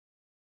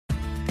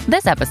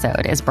This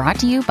episode is brought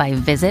to you by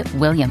Visit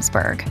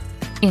Williamsburg.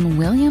 In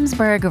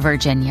Williamsburg,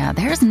 Virginia,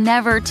 there's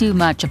never too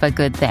much of a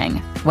good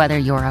thing. Whether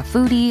you're a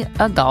foodie,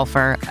 a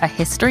golfer, a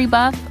history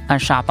buff, a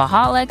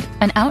shopaholic,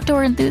 an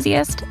outdoor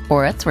enthusiast,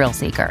 or a thrill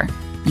seeker,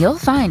 you'll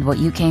find what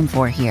you came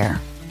for here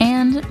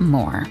and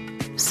more.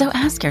 So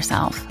ask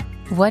yourself,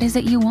 what is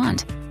it you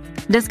want?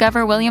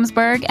 Discover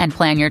Williamsburg and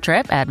plan your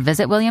trip at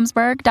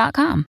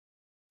visitwilliamsburg.com.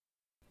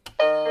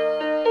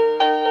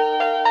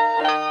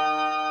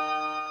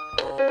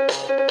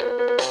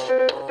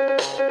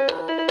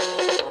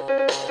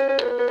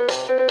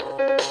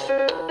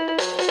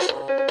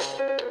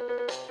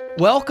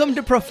 Welcome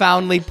to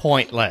Profoundly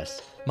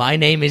Pointless. My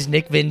name is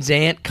Nick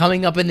Vinzant.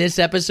 Coming up in this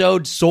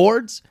episode,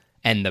 swords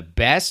and the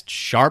best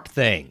sharp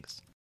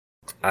things.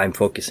 I'm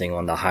focusing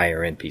on the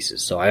higher end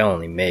pieces, so I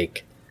only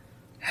make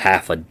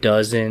half a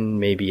dozen,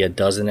 maybe a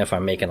dozen if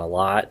I'm making a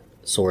lot,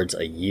 swords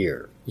a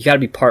year. You gotta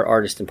be part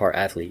artist and part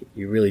athlete.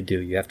 You really do.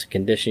 You have to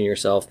condition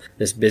yourself.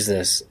 This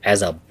business,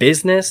 as a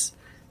business,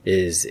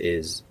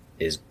 is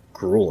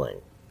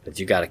grueling. But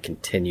you gotta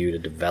continue to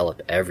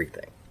develop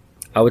everything.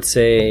 I would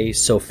say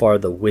so far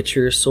the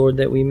Witcher sword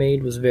that we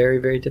made was very,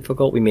 very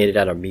difficult. We made it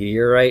out of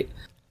meteorite.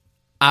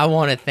 I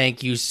want to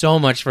thank you so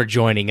much for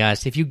joining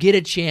us. If you get a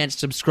chance,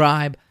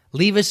 subscribe,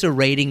 leave us a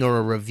rating or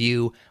a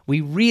review.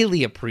 We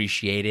really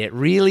appreciate it. It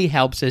really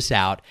helps us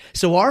out.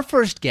 So our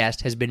first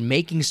guest has been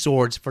making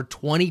swords for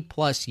 20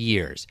 plus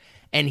years,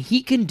 and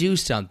he can do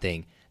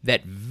something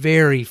that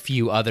very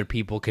few other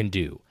people can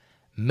do.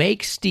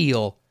 Make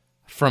steel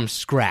from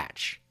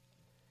scratch.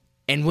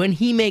 And when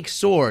he makes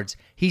swords,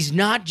 he's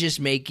not just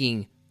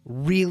making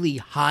really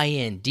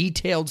high-end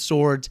detailed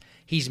swords,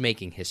 he's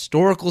making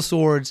historical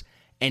swords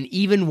and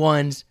even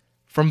ones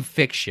from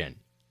fiction,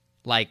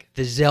 like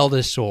the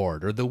Zelda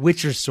sword or the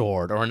Witcher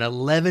sword or an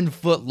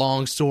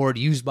 11-foot-long sword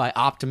used by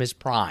Optimus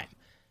Prime.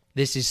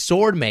 This is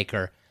sword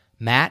maker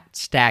Matt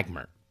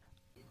Stagmer.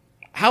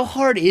 How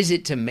hard is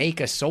it to make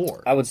a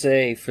sword? I would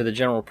say for the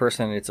general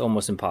person, it's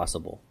almost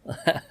impossible.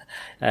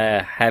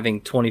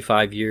 Having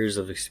 25 years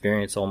of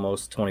experience,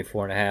 almost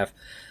 24 and a half,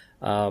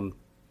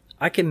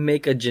 I can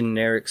make a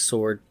generic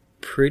sword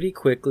pretty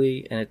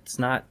quickly, and it's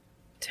not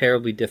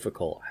terribly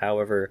difficult.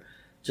 However,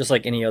 just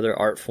like any other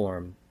art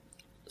form,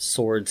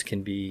 swords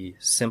can be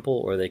simple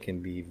or they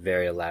can be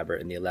very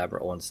elaborate, and the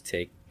elaborate ones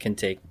can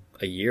take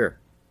a year.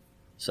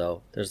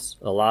 So there's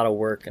a lot of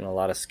work and a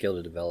lot of skill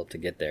to develop to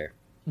get there.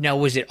 Now,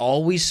 was it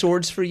always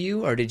swords for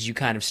you, or did you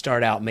kind of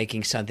start out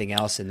making something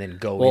else and then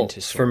go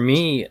into swords? For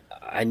me,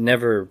 I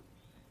never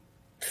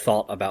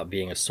thought about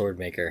being a sword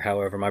maker.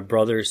 However, my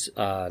brother's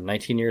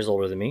 19 years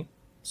older than me,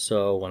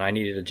 so when I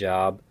needed a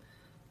job,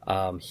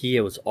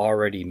 he was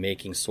already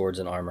making swords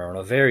and armor on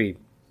a very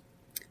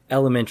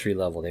elementary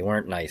level. They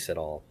weren't nice at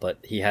all, but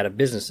he had a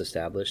business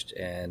established,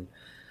 and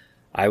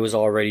I was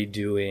already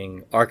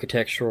doing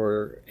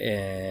architecture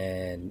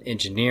and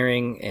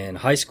engineering in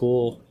high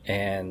school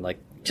and like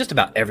just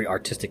about every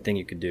artistic thing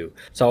you could do.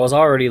 So I was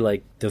already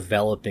like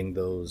developing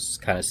those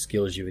kind of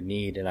skills you would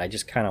need, and I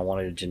just kind of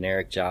wanted a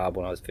generic job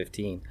when I was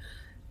 15,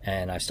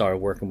 and I started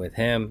working with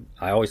him.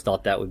 I always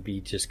thought that would be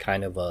just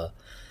kind of a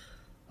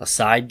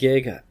side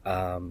gig,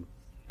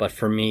 but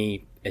for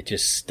me it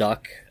just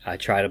stuck. I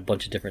tried a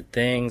bunch of different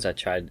things. I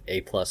tried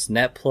A+,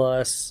 Net+,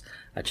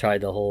 I tried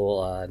the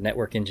whole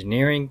network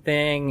engineering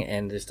thing,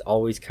 and just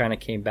always kind of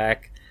came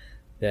back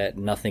that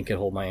nothing could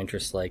hold my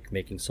interest like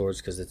making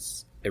swords,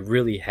 because it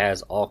really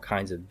has all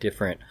kinds of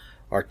different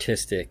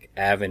artistic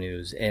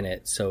avenues in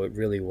it. So it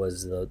really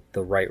was the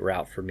right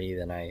route for me.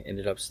 Then I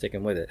ended up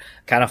sticking with it.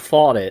 Kind of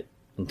fought it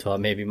until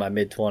maybe my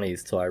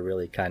mid-20s, till I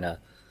really kind of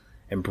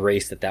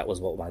embraced that was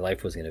what my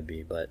life was going to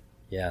be. But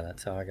yeah,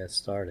 that's how I got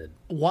started.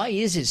 Why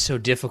is it so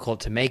difficult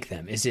to make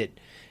them? Is it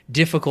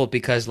difficult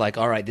because, like,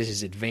 all right, this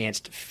is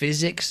advanced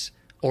physics,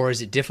 or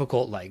is it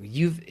difficult like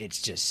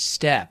it's just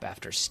step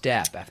after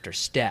step after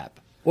step?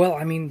 Well,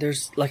 I mean,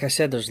 like I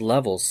said, there's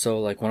levels. So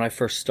like when I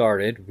first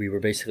started, we were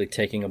basically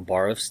taking a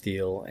bar of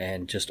steel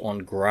and just on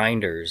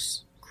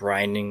grinders,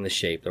 grinding the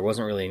shape. There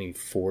wasn't really any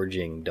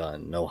forging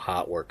done, no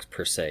hot works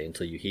per se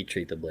until you heat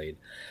treat the blade.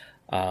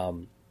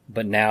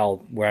 But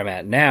now, where I'm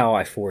at now,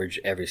 I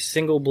forge every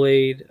single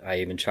blade. I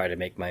even try to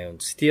make my own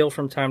steel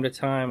from time to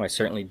time. I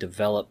certainly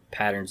develop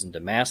patterns in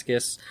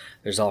Damascus.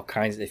 There's all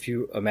kinds. If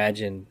you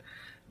imagine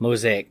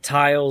mosaic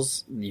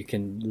tiles, you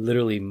can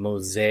literally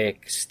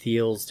mosaic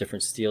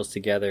different steels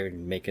together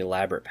and make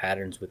elaborate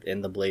patterns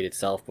within the blade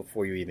itself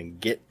before you even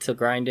get to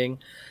grinding.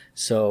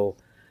 So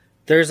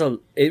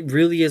it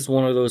really is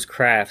one of those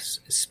crafts,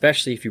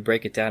 especially if you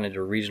break it down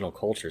into regional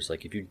cultures.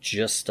 Like if you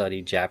just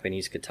study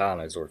Japanese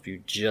katanas, or if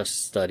you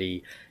just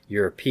study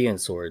European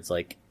swords,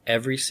 like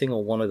every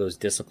single one of those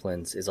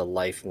disciplines is a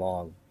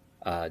lifelong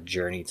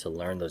journey to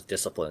learn those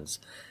disciplines.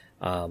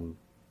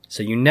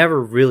 So you never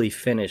really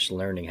finish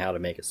learning how to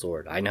make a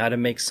sword. I know how to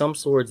make some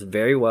swords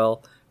very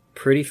well,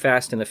 pretty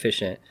fast and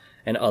efficient,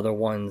 and other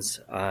ones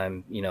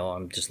I'm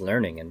just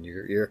learning. And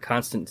you're a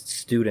constant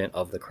student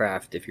of the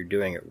craft if you're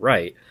doing it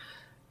right,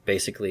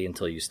 basically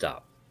until you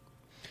stop.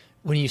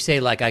 When you say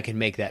like I can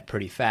make that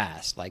pretty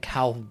fast, like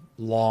how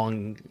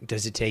long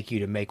does it take you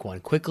to make one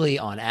quickly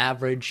on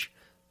average?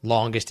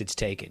 Longest it's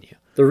taken you?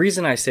 The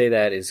reason I say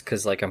that is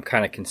because like I'm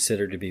kind of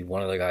considered to be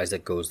one of the guys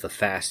that goes the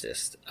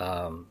fastest.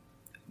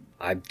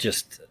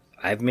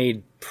 I've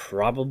made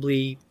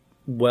probably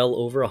well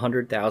over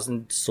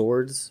 100,000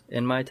 swords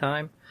in my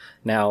time.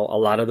 Now, a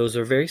lot of those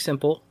are very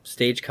simple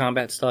stage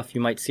combat stuff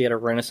you might see at a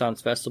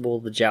Renaissance festival.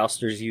 The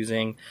jousters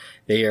using,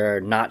 they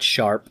are not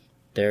sharp.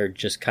 They're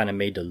just kind of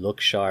made to look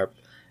sharp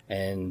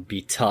and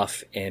be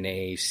tough in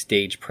a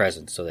stage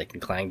presence so they can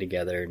clang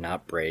together,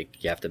 not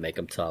break. You have to make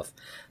them tough.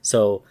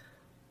 So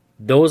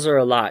those are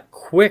a lot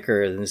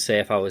quicker than, say,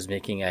 if I was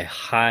making a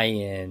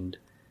high-end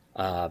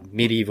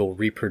medieval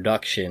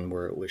reproduction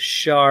where it was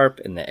sharp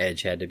and the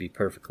edge had to be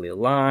perfectly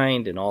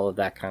aligned and all of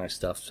that kind of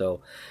stuff. So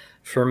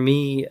for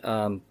me,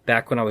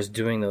 back when I was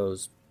doing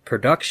those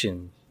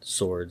production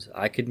swords,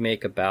 I could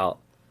make about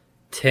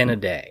 10 a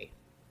day.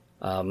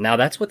 Now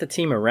that's with the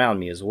team around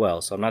me as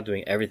well, so I'm not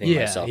doing everything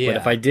myself. But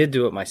if I did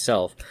do it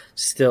myself,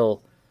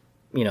 still,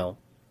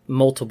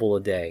 multiple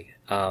a day.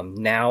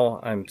 Now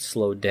I'm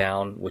slowed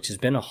down, which has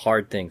been a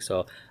hard thing.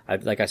 So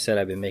like I said,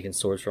 I've been making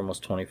swords for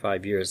almost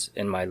 25 years.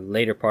 In my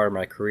later part of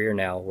my career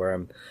now, where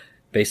I'm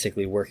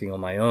basically working on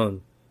my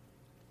own,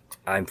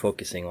 I'm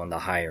focusing on the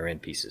higher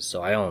end pieces.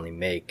 So I only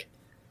make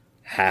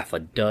half a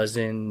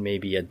dozen,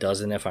 maybe a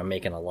dozen if I'm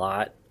making a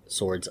lot,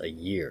 swords a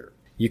year.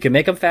 You can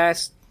make them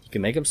fast, you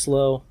can make them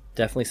slow.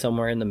 Definitely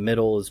somewhere in the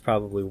middle is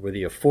probably where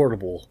the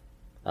affordable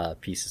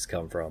pieces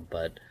come from.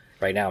 But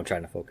right now I'm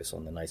trying to focus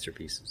on the nicer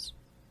pieces.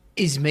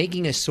 Is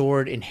making a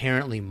sword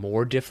inherently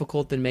more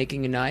difficult than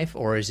making a knife,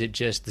 or is it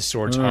just the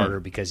sword's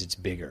harder because it's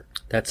bigger?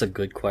 That's a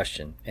good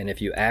question. And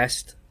if you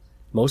asked,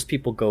 most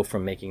people go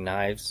from making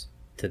knives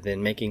to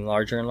then making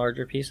larger and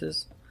larger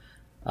pieces.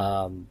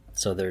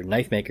 So they're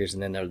knife makers,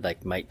 and then they're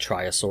like might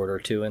try a sword or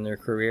two in their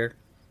career,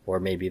 or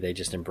maybe they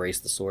just embrace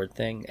the sword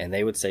thing, and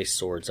they would say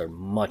swords are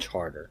much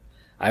harder.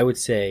 I would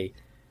say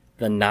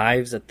the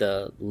knives at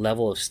the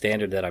level of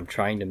standard that I'm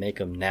trying to make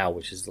them now,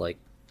 which is like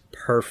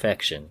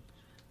perfection,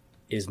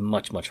 is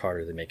much, much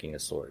harder than making a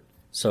sword.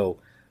 So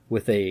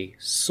with a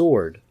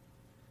sword,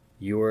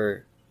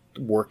 you're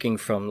working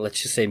from,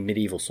 let's just say,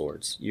 medieval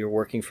swords. You're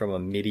working from a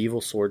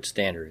medieval sword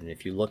standard. And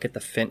if you look at the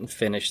fit and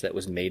finish that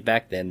was made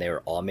back then, they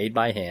were all made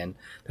by hand.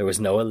 There was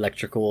no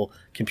electrical,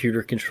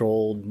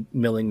 computer-controlled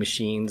milling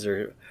machines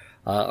or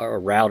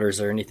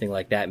routers or anything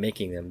like that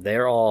making them.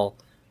 They're all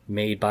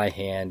made by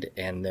hand,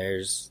 and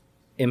there's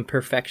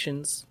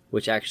imperfections,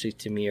 which actually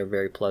to me are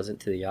very pleasant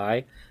to the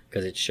eye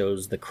because it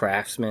shows the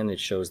craftsman, it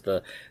shows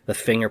the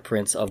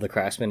fingerprints of the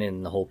craftsman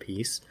in the whole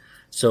piece.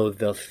 So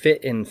the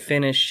fit and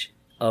finish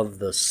of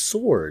the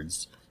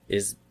swords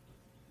is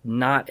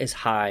not as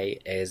high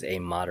as a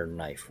modern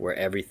knife where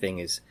everything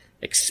is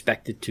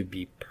expected to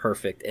be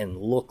perfect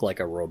and look like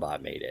a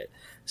robot made it.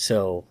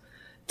 So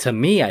to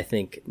me, I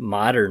think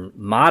modern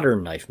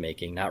knife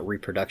making, not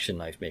reproduction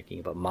knife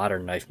making, but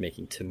modern knife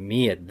making, to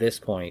me at this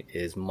point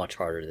is much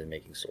harder than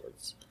making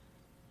swords.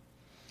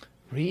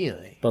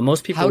 Really? But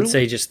most people would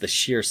say just the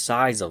sheer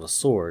size of a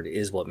sword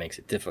is what makes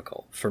it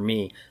difficult. For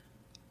me,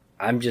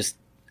 I'm just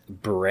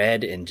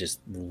bred and just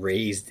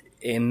raised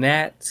in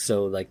that,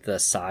 so like the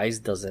size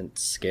doesn't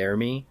scare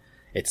me.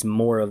 It's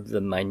more of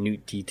the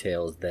minute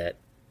details that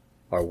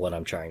are what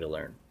I'm trying to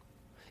learn.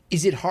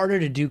 Is it harder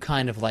to do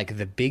kind of like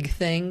the big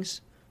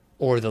things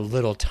or the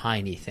little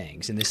tiny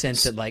things, in the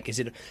sense that, like, is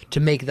it to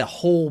make the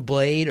whole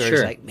blade, or is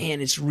it like, man,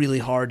 it's really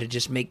hard to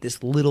just make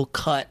this little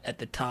cut at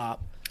the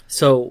top?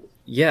 So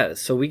yeah,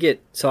 so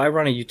I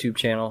run a YouTube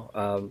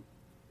channel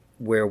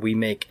where we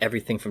make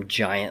everything from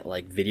giant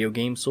like video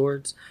game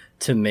swords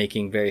to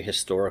making very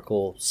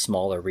historical,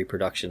 smaller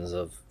reproductions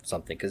of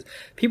something. Because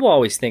people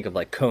always think of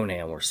like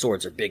Conan, where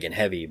swords are big and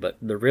heavy, but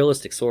the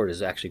realistic sword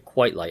is actually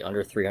quite light,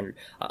 under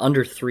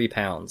 3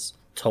 pounds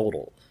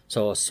total.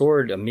 So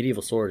a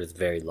medieval sword is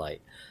very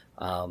light.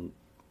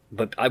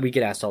 But we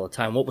get asked all the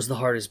time, what was the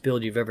hardest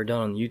build you've ever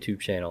done on the YouTube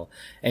channel?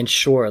 And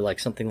sure, like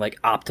something like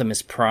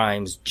Optimus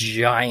Prime's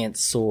giant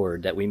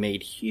sword that we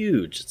made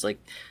huge. It's like,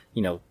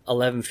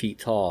 11 feet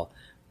tall,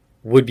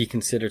 would be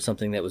considered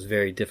something that was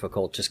very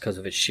difficult just because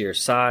of its sheer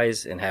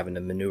size and having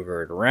to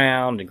maneuver it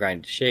around and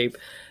grind it to shape.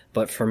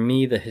 But for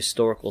me, the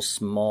historical,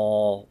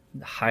 small,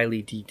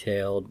 highly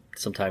detailed,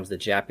 sometimes the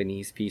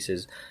Japanese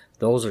pieces,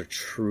 those are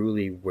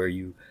truly where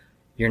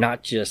you're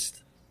not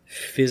just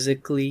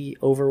physically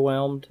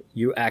overwhelmed,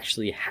 you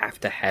actually have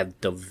to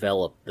have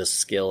developed the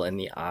skill and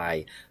the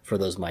eye for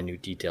those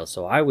minute details.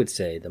 So I would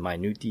say the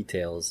minute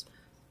details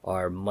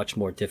are much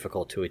more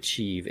difficult to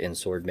achieve in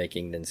sword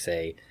making than,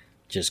 say,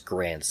 just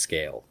grand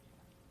scale.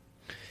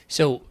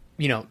 So,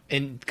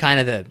 in kind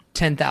of the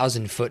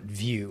 10,000 foot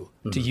view,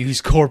 to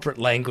use corporate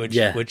language,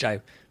 which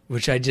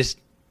I just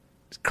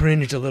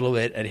cringed a little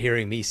bit at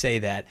hearing me say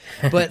that.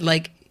 But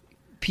like,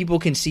 people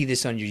can see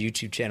this on your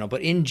YouTube channel,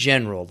 but in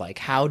general, like,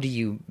 how do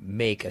you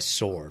make a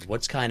sword?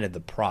 What's kind of the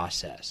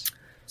process?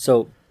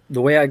 So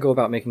the way I go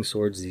about making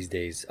swords these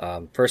days,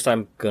 first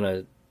I'm going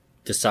to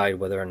decide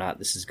whether or not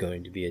this is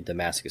going to be a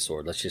Damascus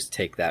sword. Let's just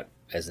take that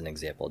as an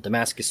example.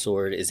 Damascus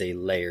sword is a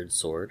layered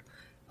sword,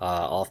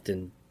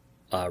 often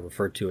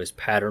referred to as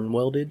pattern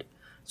welded.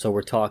 So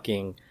we're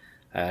talking,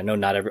 I know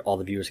not all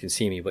the viewers can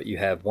see me, but you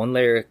have one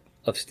layer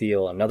of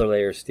steel, another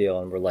layer of steel,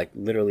 and we're like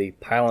literally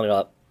piling it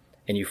up,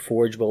 and you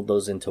forge weld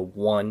those into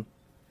one.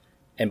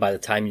 And by the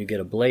time you get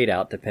a blade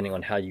out, depending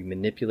on how you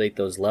manipulate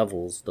those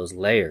levels, those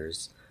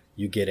layers,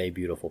 you get a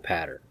beautiful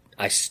pattern.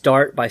 I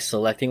start by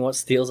selecting what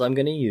steels I'm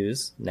going to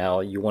use.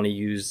 Now you want to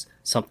use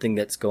something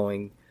that's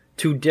going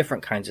two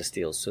different kinds of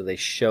steels, so they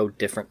show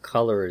different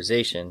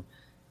colorization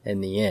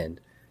in the end.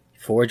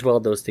 Forge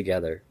weld those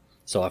together.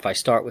 So if I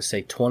start with,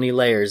 say, 20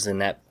 layers in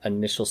that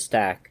initial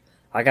stack,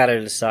 I got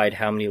to decide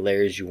how many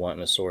layers you want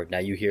in a sword. Now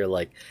you hear,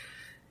 like,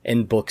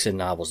 in books and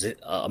novels,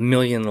 a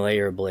million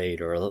layer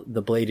blade, or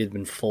the blade had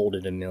been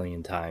folded a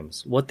million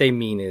times. What they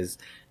mean is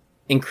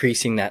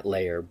increasing that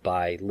layer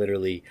by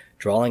literally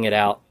drawing it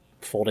out,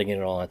 folding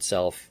it on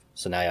itself.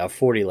 So now I have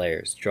 40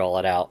 layers. Draw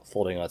it out,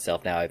 folding on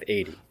itself. Now I have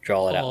 80.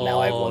 Draw it out. Now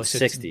I have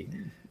 160. So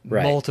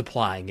right.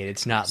 Multiplying it.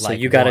 It's not so like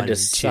you got to 1,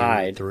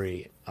 decide. 2,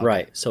 3. Okay.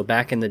 Right. So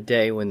back in the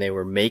day when they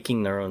were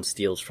making their own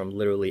steels from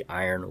literally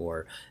iron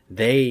ore,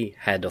 they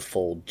had to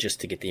fold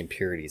just to get the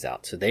impurities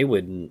out. So they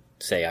wouldn't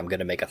say, I'm going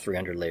to make a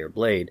 300 layer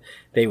blade.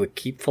 They would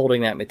keep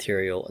folding that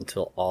material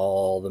until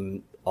all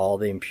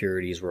the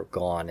impurities were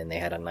gone and they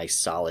had a nice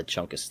solid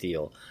chunk of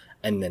steel,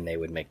 and then they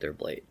would make their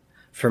blade.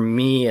 For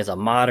me as a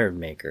modern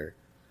maker,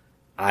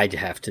 I'd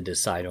have to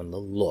decide on the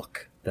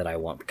look that I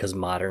want, because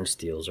modern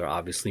steels are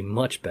obviously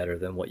much better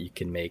than what you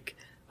can make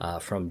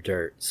from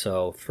dirt.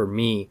 So for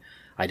me,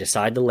 I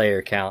decide the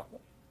layer count,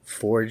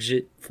 forge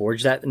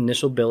that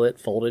initial billet,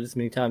 fold it as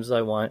many times as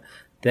I want.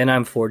 Then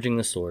I'm forging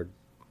the sword.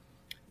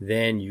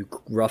 Then you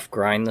rough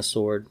grind the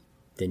sword.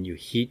 Then you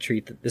heat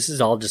treat. This is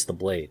all just the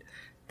blade.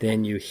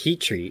 Then you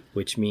heat treat,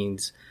 which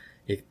means,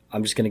 if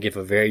I'm just going to give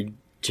a very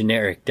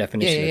generic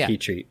definition of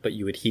heat treat, but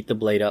you would heat the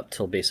blade up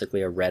till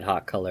basically a red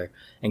hot color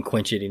and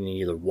quench it in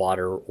either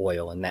water or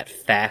oil. And that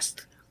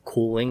fast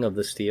cooling of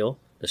the steel,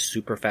 the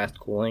super fast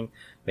cooling,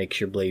 makes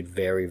your blade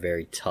very,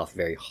 very tough,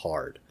 very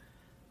hard.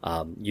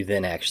 You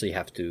then actually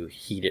have to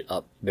heat it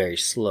up very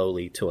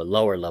slowly to a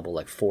lower level,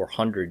 like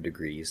 400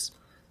 degrees.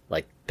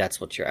 Like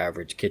that's what your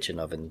average kitchen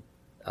oven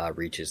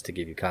reaches, to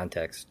give you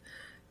context,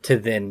 to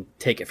then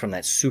take it from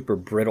that super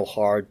brittle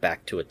hard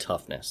back to a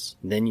toughness.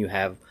 Then you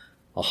have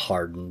a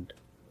hardened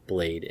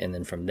blade, and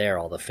then from there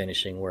all the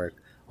finishing work,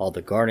 all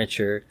the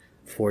garniture,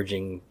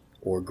 forging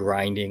or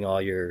grinding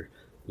all your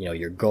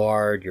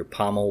guard, your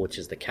pommel, which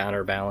is the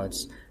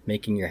counterbalance,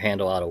 making your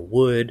handle out of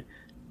wood,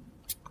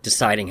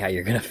 deciding how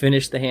you're going to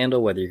finish the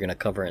handle, whether you're going to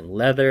cover it in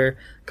leather,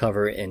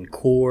 cover it in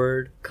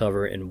cord,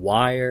 cover it in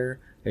wire.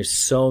 There's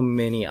so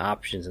many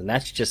options, and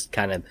that's just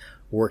kind of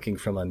working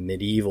from a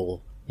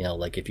medieval,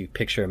 like if you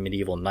picture a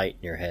medieval knight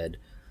in your head,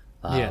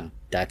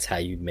 that's how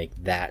you'd make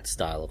that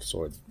style of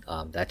sword.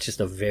 That's just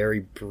a very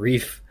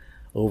brief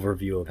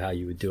overview of how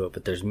you would do it,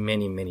 but there's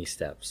many, many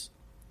steps.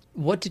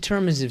 What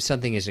determines if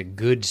something is a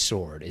good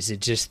sword? Is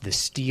it just the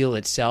steel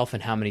itself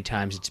and how many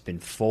times it's been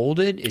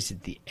folded? Is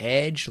it the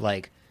edge?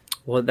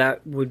 Well,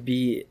 that would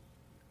be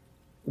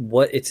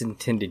what its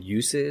intended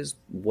use is,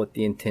 what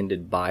the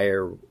intended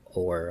buyer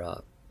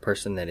or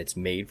person that it's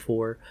made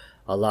for.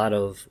 A lot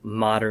of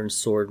modern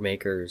sword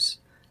makers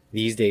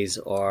these days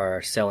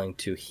are selling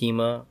to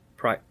HEMA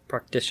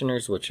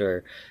practitioners, which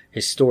are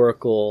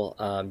historical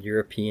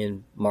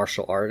European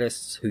martial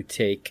artists who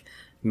take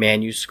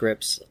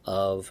manuscripts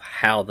of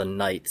how the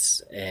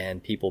knights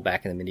and people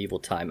back in the medieval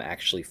time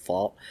actually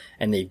fought,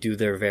 and they do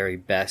their very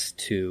best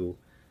to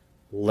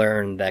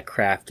learn that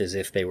craft as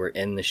if they were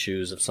in the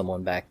shoes of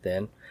someone back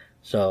then.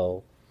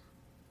 So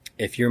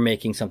if you're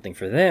making something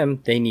for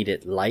them, they need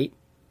it light,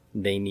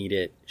 they need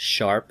it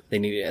sharp, they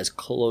need it as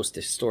close to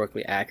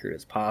historically accurate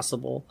as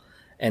possible,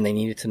 and they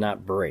need it to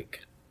not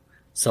break.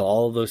 So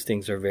all of those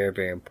things are very,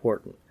 very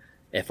important.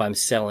 If I'm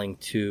selling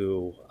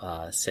to,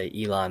 say,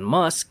 Elon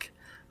Musk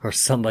or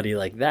somebody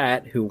like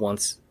that who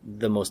wants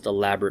the most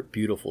elaborate,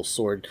 beautiful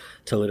sword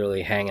to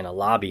literally hang in a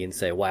lobby and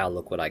say, wow,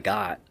 look what I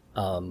got,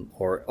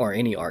 or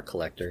any art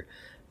collector,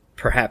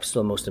 perhaps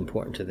the most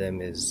important to them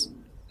is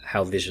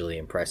how visually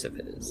impressive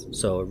it is.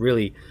 So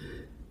really,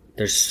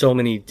 there's so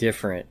many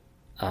different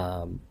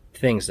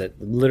things that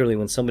literally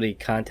when somebody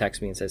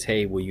contacts me and says,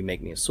 hey, will you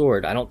make me a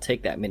sword? I don't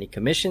take that many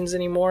commissions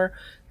anymore,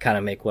 kind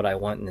of make what I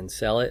want and then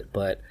sell it,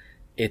 but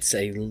it's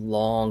a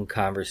long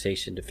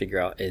conversation to figure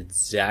out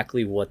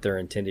exactly what their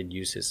intended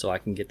use is so I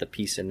can get the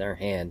piece in their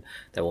hand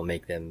that will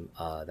make them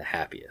the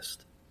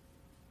happiest.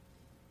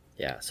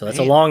 Yeah, so that's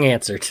a long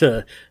answer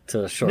to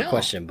a short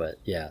question, but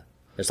yeah,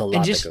 there's a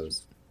lot that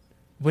goes.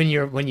 When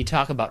you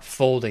talk about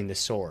folding the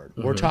sword,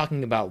 we're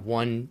talking about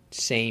one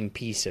same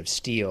piece of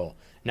steel,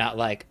 not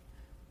like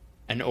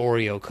an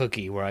Oreo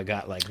cookie where I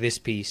got like this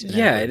piece and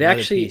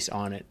another piece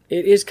on it.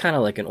 It is kind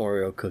of like an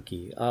Oreo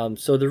cookie.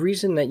 So the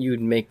reason that you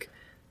would make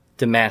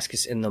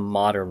Damascus in the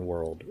modern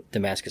world,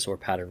 Damascus or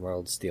pattern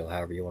world steel,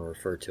 however you want to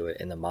refer to it,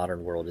 in the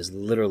modern world is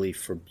literally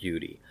for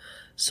beauty.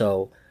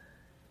 So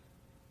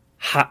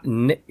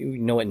you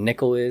know what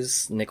nickel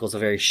is? Nickel's a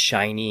very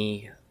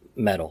shiny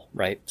metal,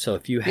 right? So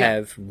if you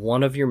have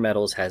one of your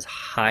metals has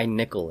high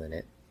nickel in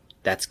it,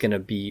 that's going to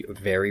be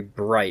very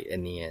bright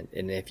in the end.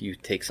 And if you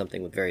take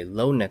something with very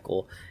low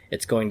nickel,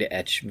 it's going to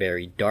etch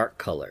very dark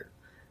color.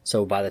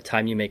 So by the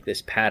time you make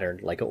this pattern,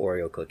 like an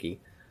Oreo cookie,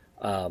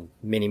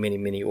 many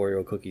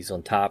Oreo cookies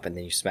on top, and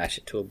then you smash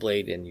it to a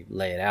blade and you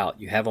lay it out,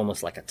 you have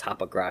almost like a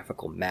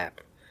topographical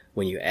map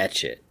when you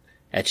etch it.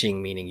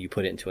 Etching meaning you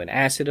put it into an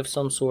acid of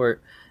some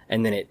sort,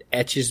 and then it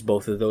etches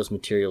both of those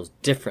materials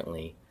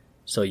differently.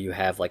 So you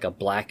have like a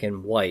black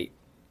and white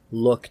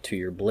look to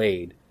your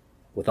blade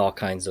with all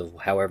kinds of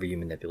however you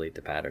manipulate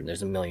the pattern.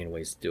 There's a million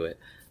ways to do it.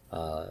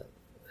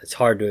 It's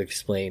hard to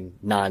explain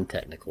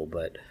non-technical,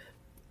 but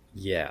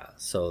yeah.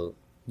 So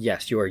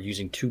yes, you are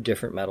using two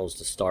different metals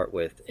to start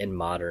with in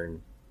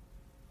modern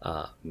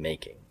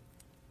making.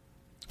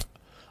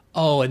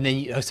 Oh, and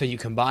then so you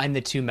combine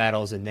the two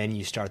metals and then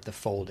you start the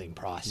folding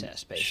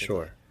process, basically.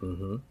 Sure.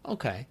 Mm-hmm.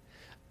 Okay.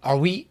 Are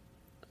we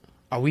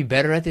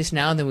better at this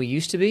now than we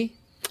used to be?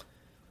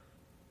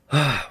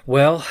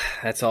 Well,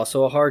 that's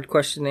also a hard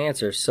question to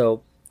answer.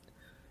 So,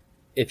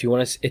 if you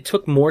want to, it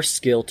took more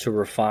skill to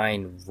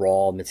refine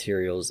raw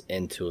materials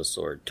into a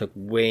sword. It took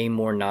way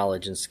more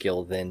knowledge and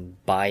skill than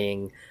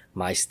buying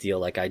my steel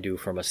like I do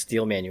from a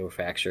steel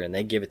manufacturer, and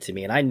they give it to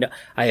me, and I know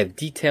I have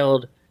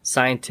detailed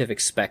scientific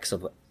specs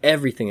of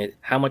everything: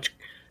 how much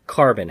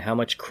carbon, how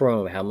much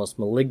chrome, how much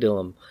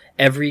molybdenum,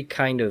 every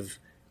kind of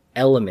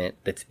element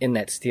that's in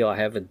that steel. I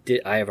have a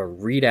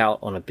readout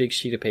on a big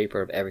sheet of paper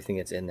of everything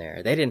that's in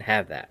there. They didn't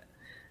have that.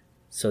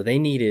 So they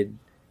needed,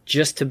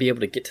 just to be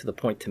able to get to the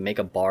point to make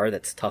a bar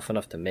that's tough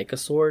enough to make a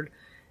sword,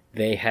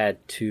 they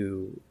had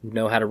to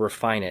know how to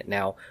refine it.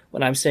 Now,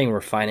 when I'm saying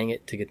refining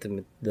it to get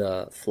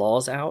the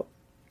flaws out,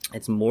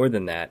 it's more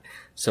than that.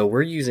 So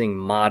we're using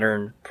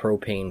modern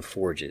propane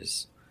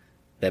forges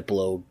that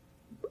blow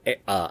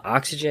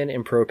oxygen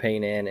and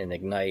propane in and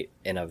ignite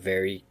in a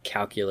very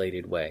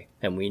calculated way.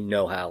 And we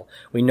know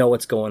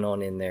what's going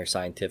on in there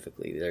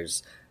scientifically.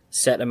 There's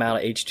set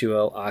amount of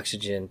H2O,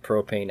 oxygen,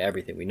 propane,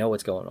 everything. We know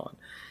what's going on.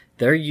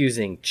 They're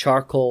using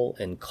charcoal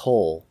and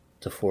coal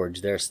to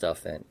forge their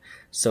stuff in.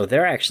 So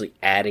they're actually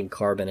adding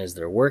carbon as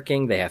they're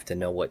working. They have to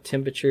know what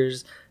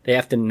temperatures. They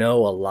have to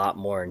know a lot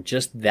more. And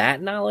just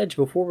that knowledge,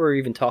 before we're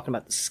even talking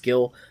about the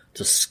skill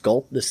to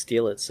sculpt the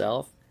steel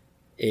itself,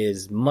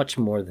 is much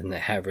more than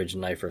the average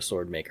knife or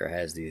sword maker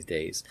has these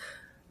days.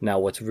 Now,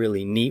 what's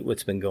really neat,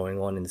 what's been going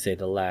on in, say,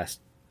 the last,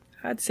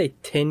 I'd say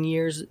 10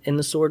 years in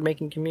the sword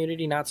making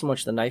community, not so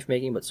much the knife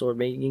making, but sword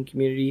making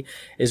community,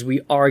 is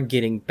we are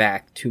getting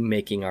back to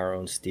making our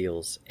own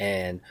steels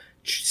and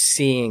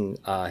seeing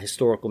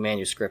historical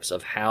manuscripts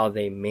of how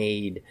they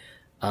made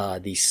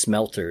these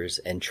smelters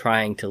and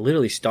trying to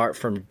literally start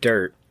from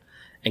dirt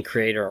and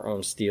create our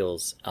own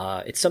steels.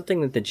 It's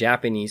something that the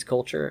Japanese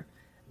culture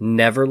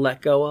never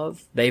let go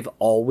of. They've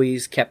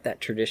always kept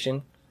that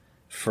tradition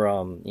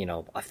from,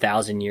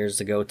 1,000 years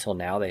ago till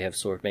now. They have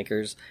sword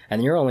makers,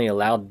 and you're only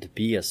allowed to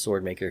be a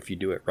sword maker if you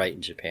do it right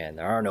in Japan.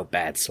 There are no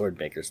bad sword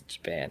makers in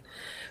Japan.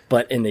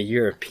 But in the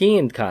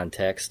European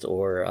context,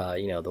 or,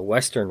 the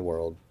Western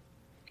world,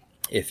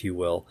 if you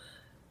will,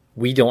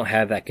 we don't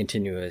have that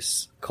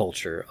continuous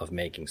culture of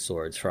making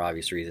swords for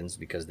obvious reasons,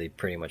 because they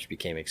pretty much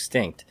became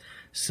extinct.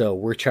 So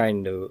we're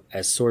trying to,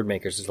 as sword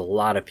makers, there's a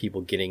lot of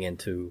people getting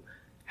into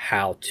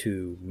how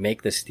to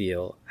make the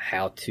steel,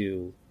 how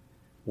to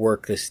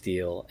work the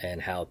steel,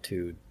 and how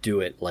to do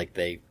it like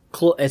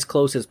as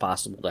close as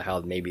possible to how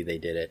maybe they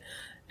did it.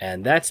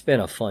 And that's been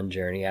a fun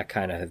journey. I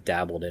kind of have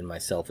dabbled in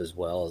myself as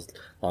well,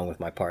 along with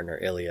my partner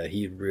Ilya.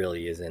 He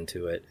really is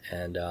into it.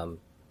 And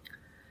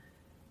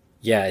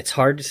it's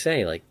hard to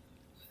say, like,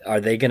 are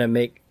they going to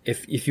make,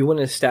 if you want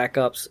to stack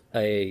up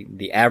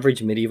the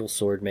average medieval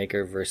sword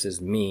maker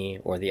versus me,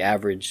 or the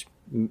average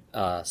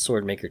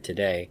sword maker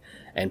today,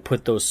 and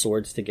put those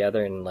swords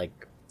together and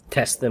like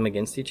test them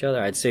against each other,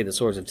 I'd say the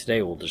swords of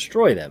today will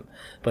destroy them.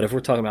 But if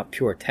we're talking about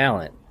pure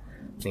talent,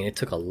 I mean, it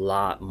took a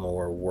lot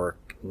more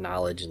work,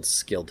 knowledge, and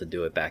skill to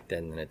do it back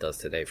then than it does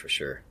today, for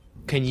sure.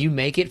 Can you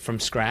make it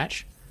from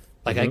scratch?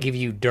 Like, I give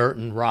you dirt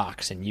and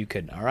rocks and you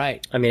could, all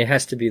right. I mean, it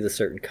has to be the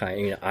certain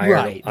kind,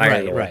 iron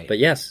ore. But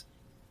yes,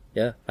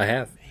 yeah, I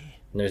have.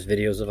 And there's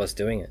videos of us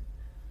doing it.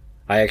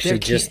 I actually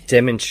just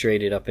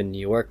demonstrated up in New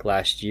York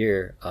last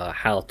year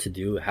how to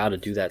do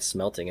that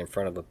smelting in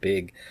front of a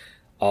big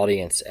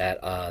audience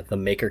at the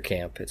Maker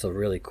Camp. It's a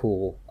really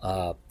cool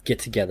get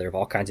together of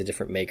all kinds of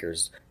different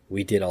makers.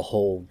 We did a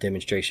whole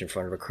demonstration in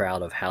front of a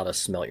crowd of how to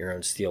smelt your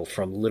own steel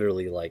from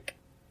literally like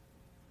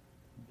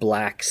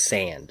black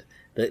sand.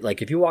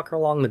 Like if you walk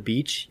along the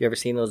beach, you ever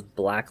seen those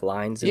black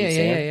lines in the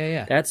sand?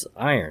 Yeah. That's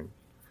iron.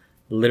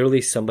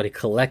 Literally, somebody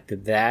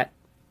collected that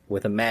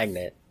with a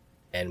magnet,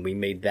 and we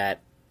made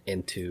that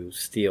into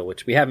steel,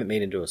 which we haven't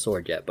made into a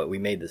sword yet, but we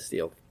made the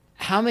steel.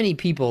 How many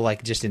people,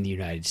 like just in the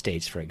United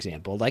States, for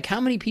example, like how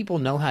many people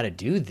know how to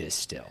do this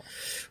still?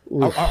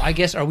 I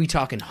guess, are we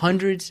talking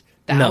hundreds,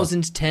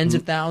 thousands, tens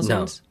of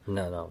thousands?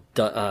 No.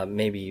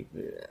 Maybe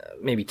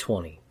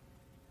 20.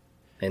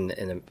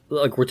 And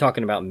like we're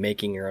talking about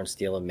making your own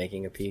steel and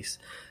making a piece.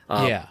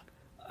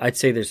 I'd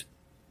say there's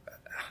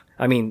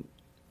I mean,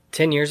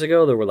 10 years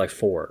ago, there were like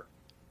 4.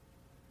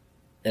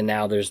 And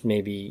now there's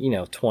maybe,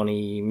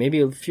 20,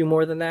 maybe a few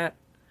more than that.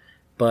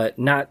 But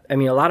not, I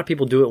mean, a lot of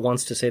people do it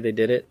once to say they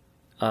did it.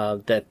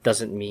 That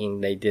doesn't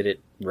mean they did it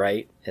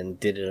right and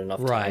did it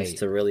enough times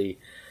to really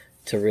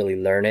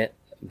learn it.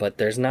 But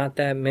there's not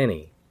that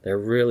many. There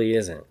really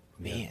isn't.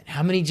 Man,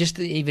 how many just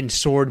even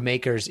sword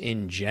makers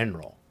in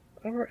general?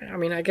 I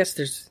mean, I guess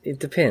it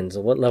depends.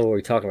 On what level are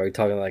we talking about? Are we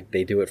talking like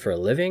they do it for a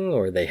living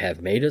or they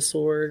have made a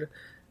sword?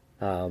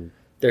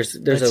 There's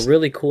a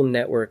really cool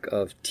network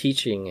of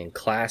teaching and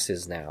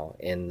classes now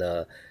in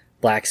the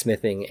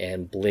blacksmithing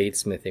and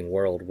bladesmithing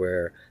world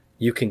where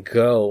you can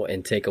go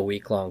and take a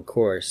week-long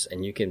course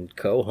and you can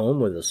go home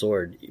with a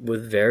sword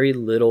with very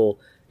little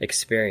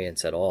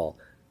experience at all,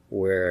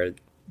 where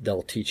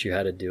they'll teach you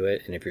how to do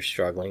it, and if you're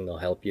struggling, they'll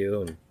help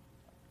you, and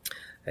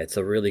it's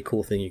a really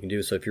cool thing you can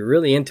do. So if you're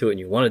really into it and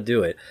you want to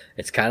do it,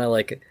 it's kind of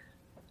like,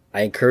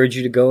 I encourage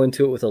you to go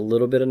into it with a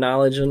little bit of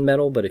knowledge on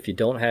metal, but if you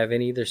don't have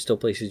any, there's still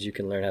places you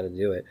can learn how to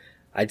do it.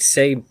 I'd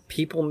say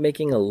people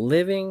making a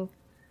living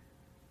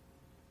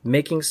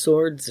making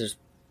swords,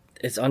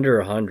 it's under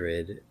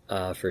 100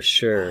 for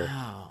sure.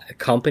 Wow.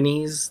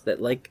 Companies that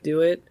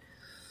do it,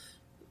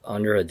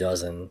 under a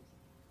dozen.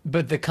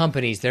 But the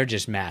companies, they're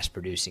just mass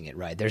producing it,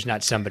 right? There's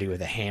not somebody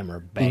with a hammer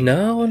banging.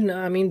 No,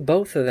 I mean,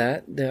 both of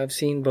that. I've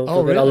seen both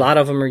of it. Really? A lot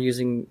of them are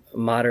using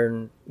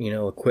modern,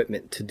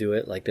 equipment to do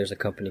it. Like there's a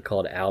company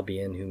called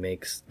Albion who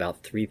makes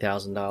about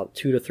 $2,000, $2,000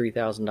 to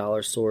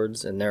 $3,000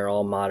 swords, and they're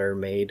all modern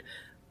made,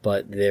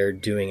 but they're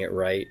doing it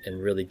right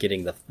and really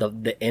getting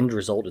the end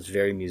result is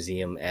very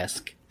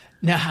museum-esque.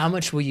 Now, how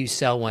much will you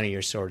sell one of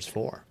your swords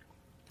for?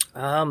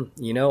 I'm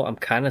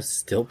kind of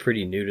still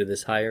pretty new to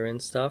this higher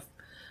end stuff.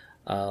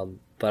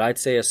 But I'd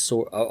say a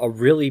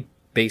really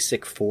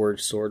basic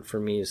forged sword for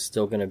me is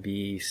still going to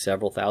be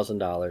several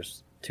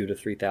 $1,000s, $2,000 to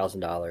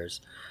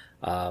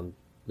 $3,000.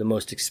 The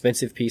most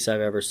expensive piece I've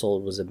ever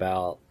sold was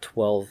about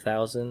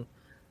 $12,000.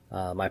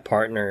 My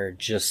partner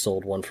just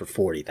sold one for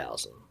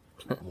 $40,000.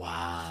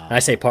 Wow. And I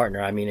say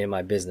partner, I mean in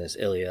my business,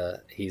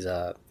 Ilya. He's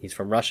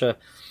from Russia.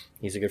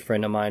 He's a good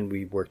friend of mine.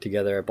 We worked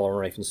together at Ball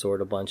and Knife and Sword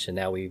a bunch, and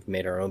now we've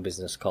made our own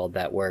business called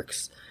That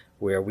Works,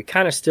 where we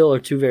kind of still are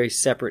two very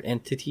separate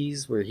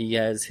entities, where he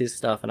has his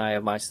stuff and I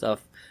have my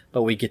stuff,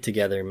 but we get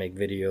together and make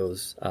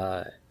videos,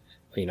 at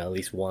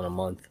least one a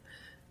month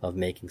of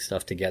making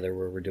stuff together,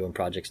 where we're doing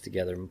projects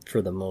together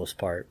for the most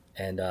part.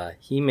 And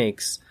he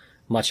makes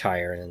much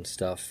higher end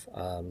stuff.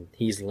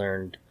 He's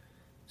learned.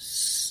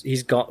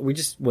 He's gone. We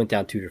just went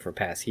down 2 different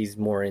paths. He's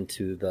more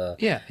into the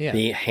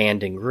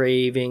hand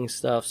engraving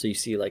stuff. So you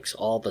see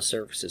all the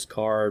surfaces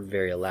carved,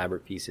 very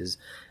elaborate pieces,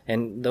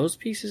 and those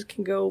pieces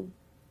can go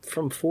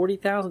from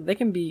 40,000. They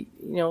can be,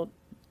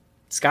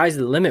 sky's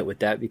the limit with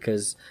that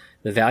because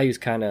the value's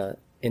kind of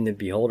in the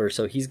beholder.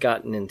 So he's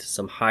gotten into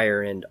some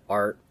higher end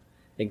art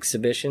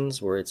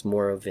exhibitions where it's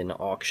more of an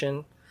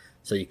auction.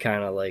 So you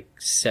kind of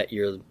set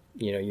your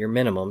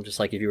minimum, just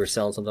like if you were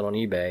selling something on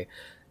eBay,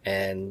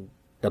 and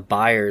the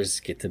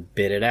buyers get to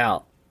bid it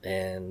out.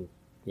 And,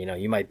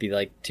 you might be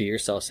to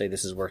yourself, say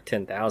this is worth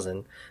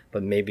 10,000,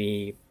 but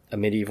maybe a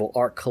medieval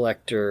art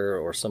collector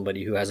or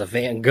somebody who has a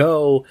Van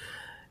Gogh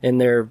in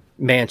their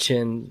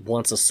mansion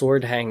wants a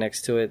sword to hang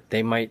next to it.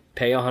 They might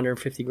pay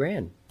 150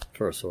 grand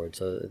for a sword.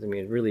 So, I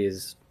mean, it really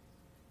is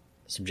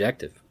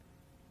subjective.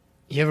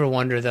 You ever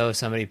wonder, though, if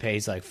somebody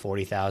pays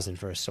 $40,000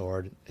 for a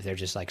sword, if they're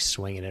just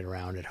swinging it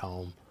around at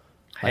home?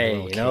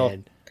 Hey,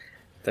 kid?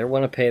 They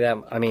want to pay that.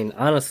 I mean,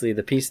 honestly,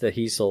 the piece that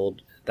he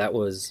sold, that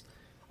was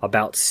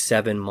about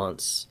 7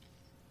 months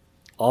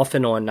off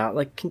and on,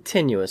 not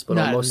continuous, but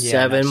almost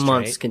 7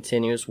 months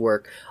continuous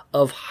work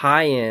of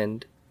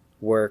high-end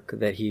work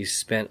that he's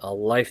spent a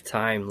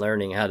lifetime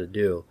learning how to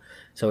do.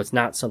 So it's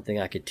not something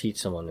I could teach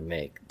someone to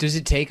make. Does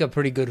it take a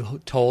pretty good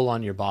toll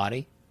on your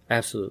body?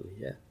 Absolutely,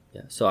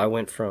 yeah. So I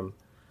went from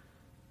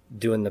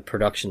doing the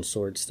production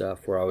sword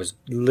stuff where I was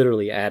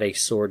literally at a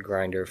sword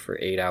grinder for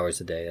 8 hours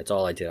a day. That's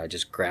all I did. I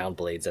just ground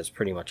blades. That's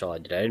pretty much all I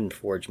did. I didn't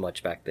forge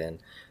much back then.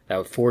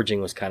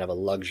 Forging was kind of a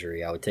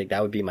luxury.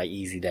 That would be my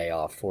easy day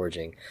off,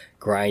 forging,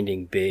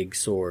 grinding big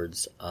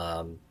swords.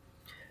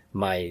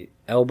 My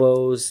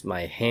elbows,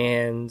 my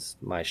hands,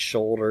 my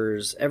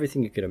shoulders,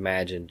 everything you could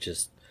imagine.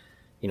 Just,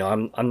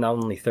 I'm not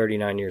only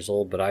 39 years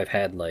old, but I've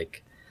had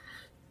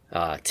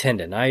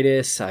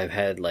tendonitis. I've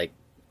had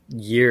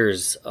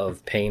years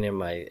of pain in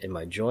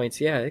my joints.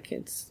 Yeah,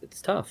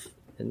 it's tough,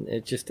 and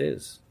it just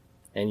is.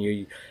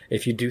 And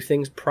if you do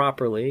things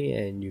properly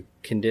and you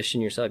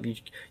condition yourself,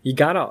 you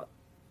gotta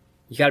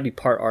be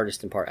part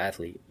artist and part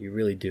athlete. You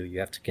really do. You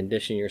have to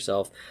condition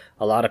yourself.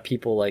 A lot of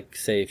people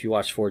say if you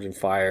watch Forge and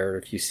Fire, or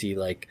if you see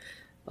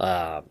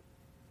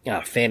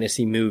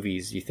fantasy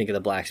movies, you think of the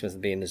blacksmith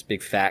being this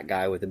big fat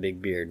guy with a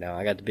big beard. Now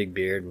I got the big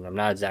beard, and I'm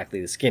not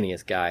exactly the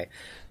skinniest guy,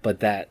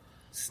 but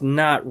it's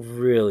not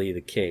really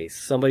the case.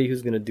 Somebody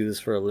who's going to do this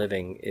for a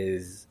living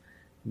is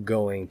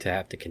going to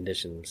have to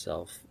condition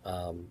themselves.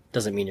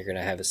 Doesn't mean you're going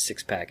to have a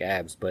six-pack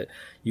abs, but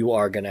you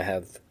are going to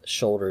have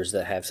shoulders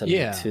that have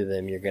something to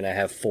them. You're going to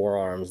have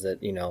forearms that,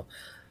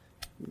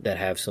 that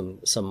have some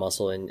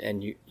muscle,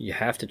 and you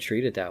have to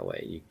treat it that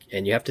way.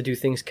 And you have to do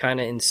things kind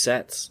of in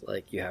sets.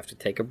 Like you have to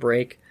take a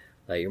break,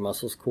 let your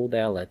muscles cool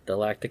down, let the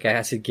lactic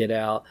acid get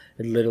out.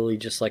 It's literally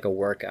just like a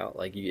workout.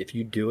 Like if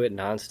you do it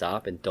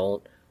nonstop and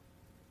don't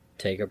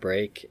take a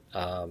break,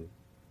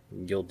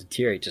 you'll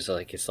deteriorate. Just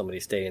like if somebody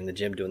stayed in the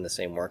gym doing the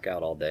same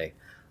workout all day,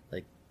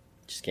 like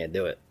just can't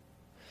do it.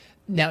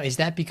 Now, is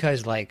that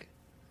because like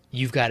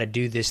you've got to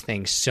do this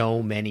thing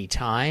so many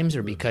times,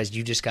 or because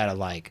you just got to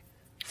like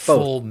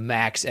full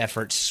max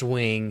effort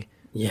swing,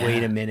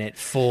 wait a minute,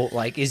 full,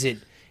 like, is it,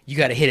 you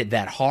got to hit it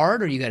that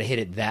hard or you got to hit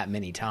it that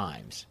many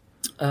times?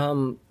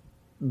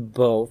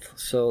 Both.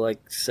 So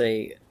like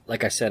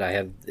I said, I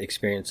have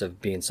experience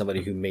of being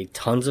somebody who made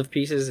tons of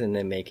pieces and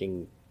then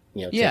making,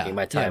 taking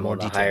my time on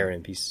the higher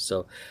end pieces.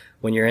 So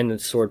when you're in the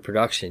sword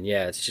production,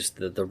 it's just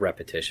the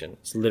repetition.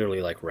 It's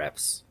literally like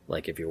reps,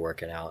 like if you're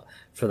working out.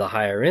 For the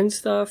higher end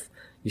stuff,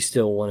 you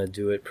still want to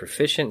do it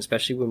proficient,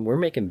 especially when we're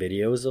making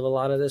videos of a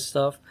lot of this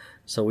stuff.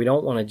 So we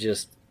don't want to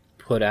just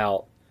put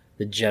out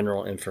the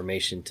general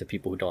information to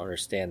people who don't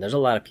understand. There's a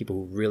lot of people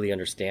who really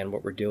understand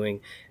what we're doing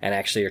and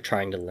actually are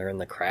trying to learn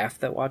the craft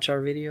that watch our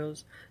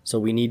videos. So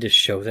we need to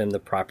show them the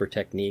proper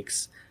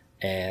techniques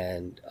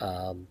and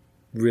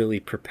really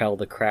propel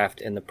the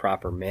craft in the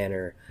proper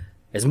manner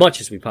as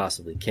much as we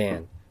possibly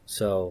can.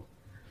 So,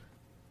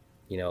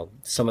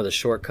 some of the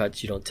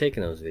shortcuts you don't take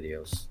in those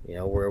videos,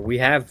 where we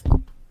have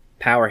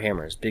power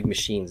hammers, big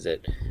machines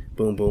that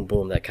boom, boom,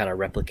 boom, that kind of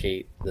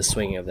replicate the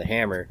swinging of the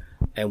hammer.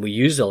 And we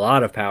use a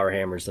lot of power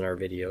hammers in our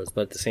videos,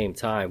 but at the same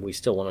time, we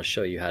still want to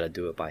show you how to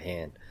do it by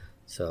hand.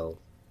 So,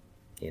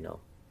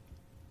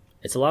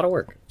 it's a lot of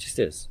work. It just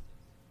is.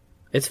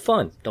 It's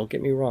fun. Don't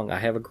get me wrong. I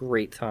have a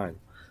great time.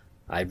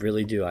 I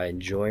really do. I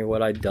enjoy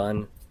what I've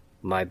done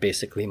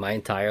basically my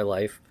entire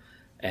life.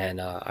 And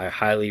I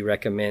highly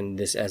recommend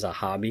this as a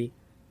hobby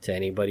to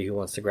anybody who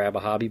wants to grab a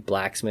hobby.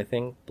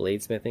 Blacksmithing,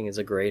 bladesmithing is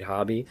a great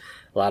hobby.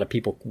 A lot of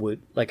people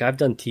would, like, I've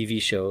done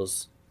TV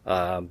shows,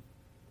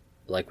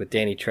 like with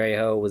Danny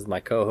Trejo was my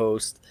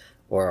co-host,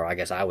 or I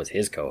guess I was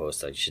his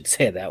co-host, I should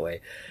say it that way.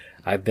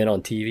 I've been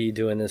on TV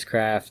doing this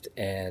craft,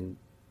 and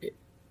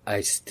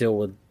I still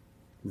would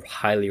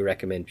highly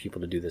recommend people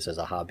to do this as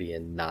a hobby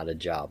and not a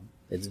job.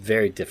 It's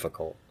very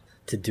difficult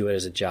to do it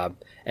as a job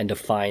and to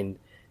find,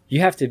 you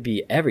have to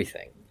be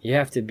everything. You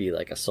have to be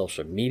like a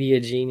social media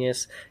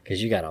genius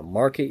because you got to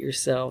market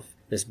yourself.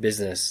 This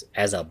business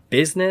as a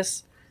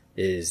business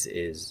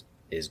is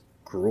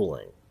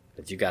grueling,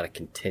 but you got to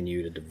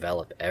continue to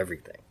develop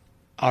everything.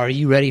 Are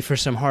you ready for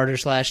some harder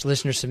 /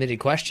 listener submitted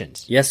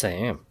questions? Yes, I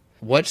am.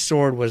 What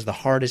sword was the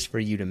hardest for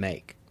you to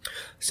make?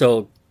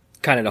 So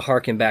kind of to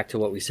harken back to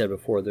what we said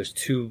before, there's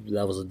two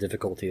levels of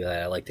difficulty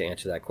that I like to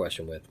answer that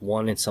question with.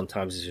 One, and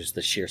sometimes it's just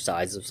the sheer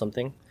size of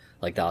something,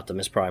 like the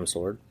Optimus Prime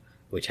sword,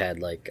 which had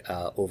like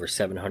over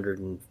 700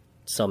 and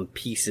some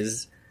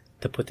pieces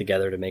to put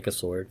together to make a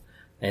sword.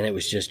 And it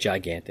was just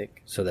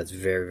gigantic. So that's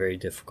very, very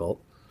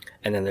difficult.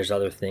 And then there's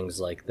other things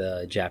like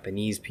the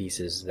Japanese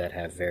pieces that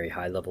have very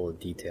high level of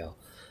detail.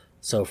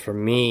 So for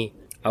me,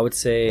 I would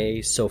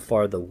say so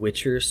far the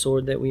Witcher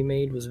sword that we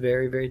made was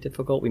very, very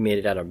difficult. We made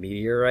it out of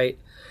meteorite,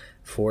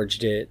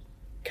 forged it,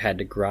 had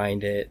to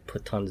grind it,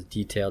 put tons of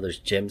detail. There's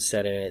gems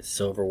set in it,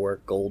 silver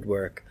work, gold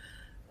work.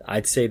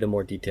 I'd say the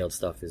more detailed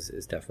stuff is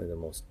definitely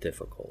the most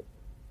difficult.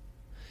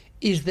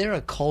 Is there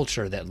a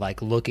culture that,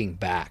 like, looking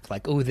back,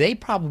 like, oh, they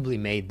probably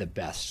made the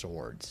best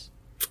swords?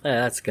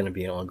 That's going to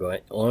be an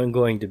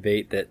ongoing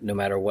debate that no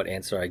matter what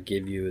answer I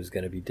give you is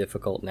going to be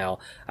difficult. Now,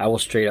 I will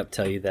straight up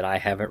tell you that I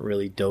haven't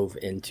really dove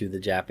into the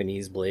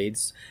Japanese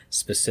blades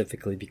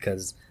specifically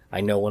because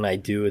I know when I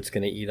do, it's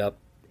going to eat up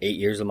 8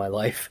 years of my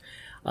life.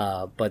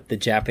 But the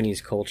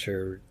Japanese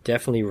culture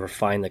definitely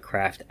refined the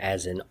craft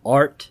as an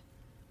art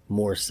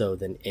more so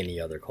than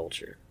any other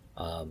culture.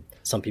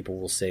 Some people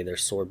will say their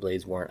sword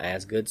blades weren't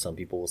as good. Some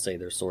people will say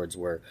their swords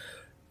were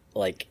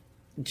like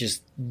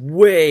just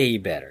way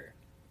better,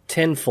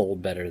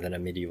 tenfold better than a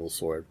medieval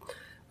sword.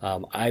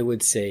 I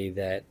would say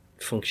that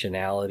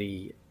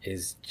functionality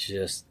is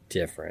just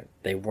different.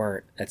 They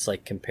weren't, that's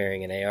like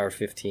comparing an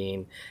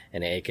AR-15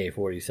 and an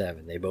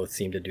AK-47. They both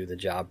seem to do the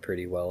job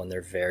pretty well, and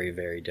they're very,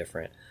 very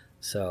different.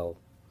 So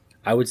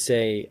I would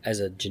say, as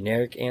a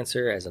generic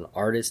answer, as an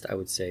artist, I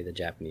would say the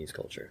Japanese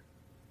culture.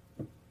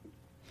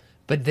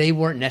 But they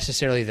weren't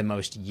necessarily the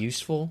most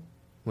useful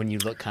when you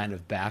look kind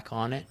of back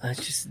on it?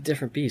 It's just a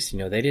different beast.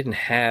 They didn't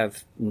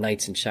have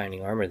knights in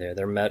shining armor there.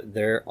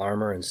 Their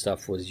armor and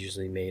stuff was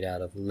usually made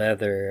out of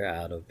leather,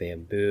 out of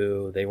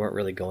bamboo. They weren't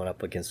really going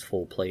up against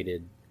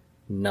full-plated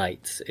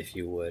knights, if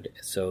you would.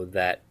 So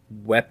that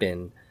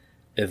weapon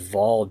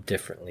evolved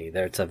differently.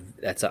 That's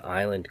an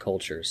island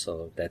culture,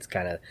 so that's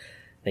kind of,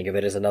 think of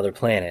it as another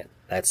planet.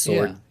 That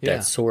sword,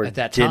 that sword at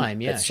that time,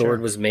 that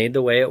sword was made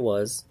the way it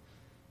was,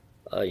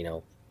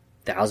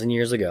 1,000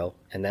 years ago,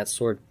 and that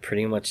sword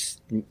pretty much,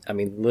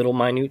 little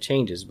minute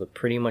changes, but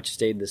pretty much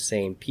stayed the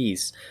same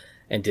piece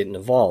and didn't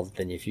evolve.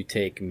 Then if you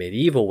take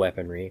medieval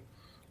weaponry,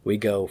 we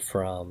go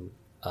from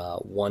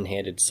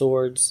one-handed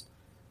swords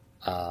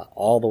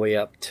all the way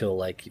up till,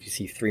 like, if you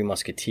see Three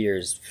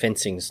Musketeers,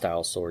 fencing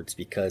style swords,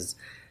 because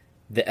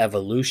the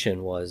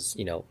evolution was,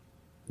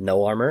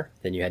 no armor.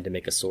 Then you had to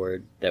make a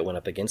sword that went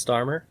up against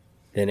armor.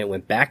 Then it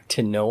went back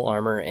to no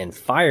armor and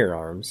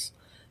firearms.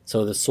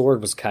 So the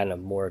sword was kind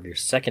of more of your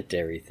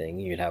secondary thing.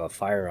 You'd have a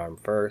firearm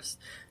first,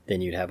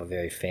 then you'd have a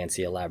very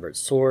fancy, elaborate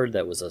sword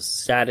that was a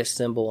status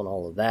symbol and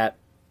all of that.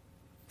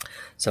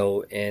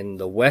 So in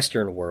the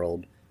Western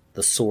world,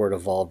 the sword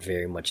evolved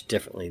very much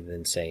differently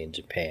than, say, in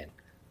Japan,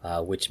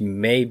 which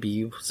may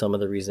be some of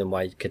the reason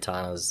why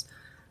katanas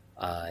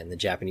in the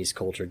Japanese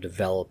culture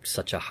developed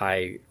such a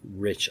high,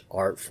 rich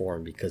art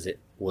form, because it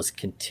was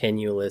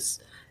continuous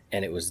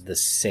and it was the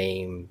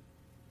same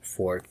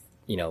for,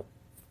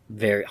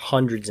 very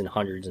hundreds and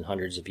hundreds and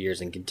hundreds of years,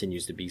 and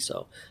continues to be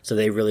so. So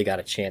they really got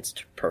a chance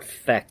to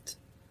perfect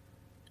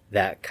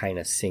that kind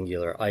of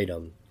singular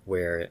item,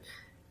 where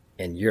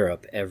in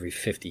Europe, every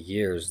 50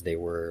 years, they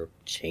were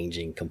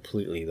changing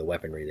completely the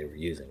weaponry they were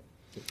using.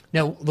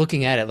 Now,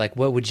 looking at it, like,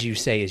 what would you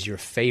say is your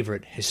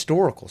favorite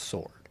historical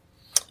sword?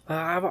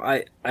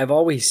 I've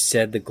always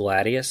said the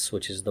gladius,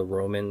 which is the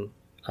Roman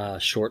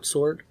short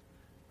sword.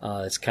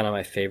 It's kind of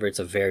my favorite. It's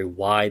a very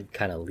wide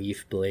kind of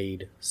leaf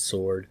blade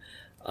sword.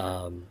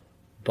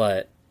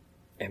 But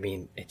I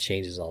mean, it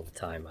changes all the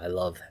time. I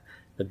love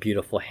the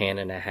beautiful hand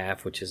and a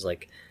half, which is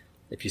like,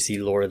 if you see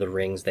Lord of the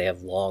Rings, they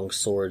have long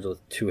swords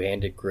with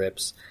two-handed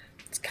grips.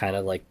 It's kind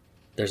of like,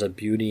 there's a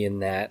beauty in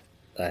that.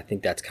 I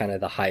think that's kind of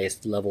the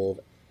highest level of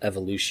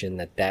evolution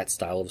that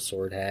style of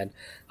sword had.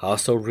 I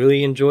also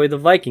really enjoy the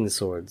Viking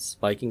swords.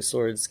 Viking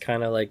swords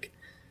kind of like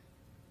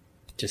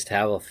just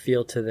have a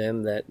feel to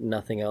them that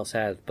nothing else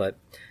has. But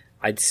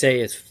I'd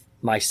say it's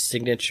my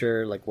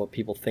signature, like what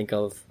people think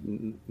of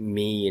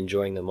me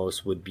enjoying the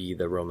most, would be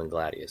the Roman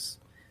gladius.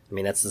 I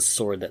mean, that's the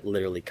sword that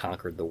literally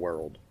conquered the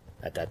world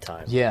at that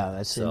time. Yeah,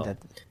 that's so. That.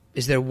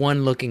 Is there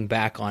one, looking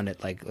back on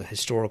it, like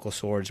historical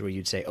swords, where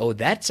you'd say, oh,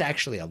 that's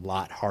actually a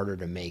lot harder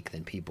to make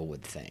than people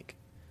would think?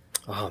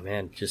 Oh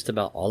man, just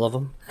about all of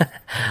them.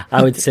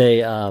 I would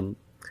say,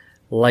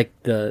 like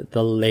the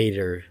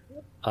later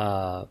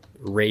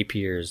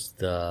rapiers,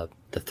 the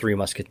Three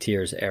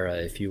Musketeers era,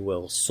 if you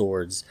will,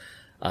 swords.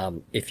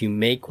 If you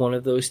make one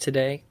of those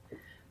today,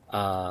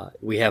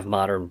 we have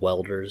modern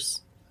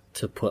welders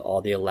to put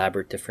all the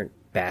elaborate different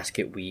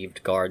basket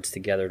weaved guards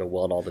together to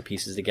weld all the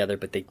pieces together,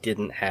 but they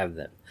didn't have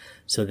them.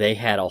 So they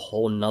had a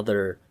whole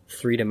nother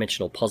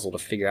three-dimensional puzzle to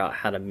figure out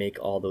how to make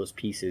all those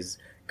pieces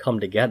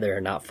come together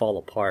and not fall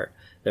apart.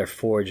 They're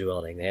forge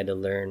welding. They had to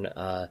learn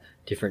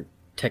different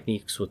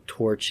techniques with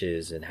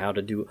torches and how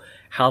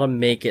to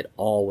make it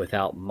all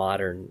without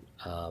modern.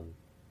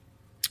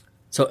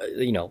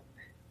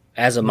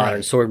 As a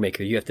modern sword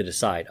maker, you have to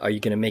decide: are you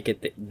going to make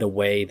it the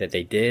way that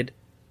they did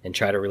and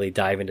try to really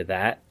dive into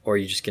that, or are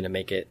you just going to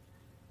make it,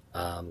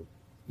 the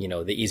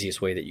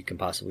easiest way that you can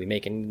possibly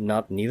make? And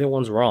neither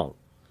one's wrong.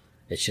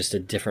 It's just a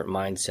different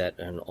mindset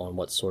on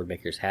what sword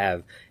makers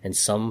have. And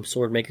some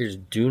sword makers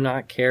do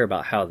not care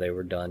about how they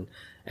were done.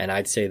 And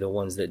I'd say the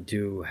ones that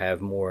do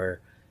have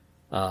more,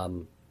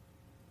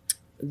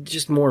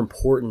 just more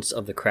importance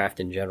of the craft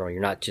in general.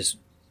 You're not just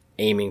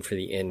aiming for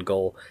the end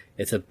goal.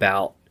 It's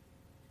about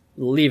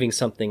leaving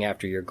something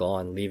after you're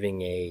gone,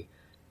 leaving a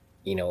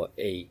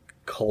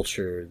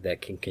culture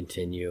that can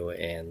continue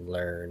and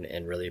learn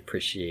and really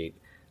appreciate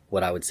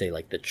what I would say,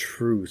 like, the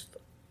truth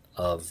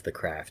of the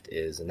craft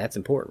is. And that's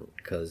important,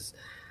 because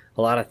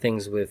a lot of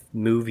things with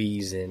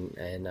movies and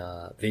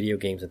video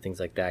games and things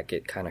like that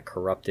get kind of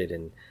corrupted,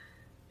 and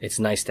it's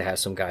nice to have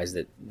some guys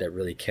that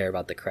really care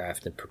about the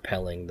craft and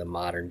propelling the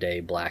modern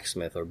day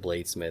blacksmith or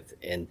bladesmith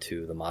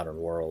into the modern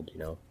world,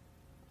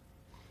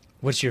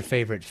 What's your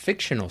favorite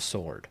fictional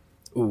sword?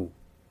 Ooh.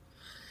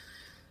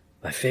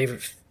 My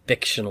favorite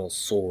fictional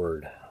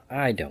sword.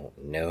 I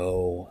don't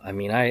know. I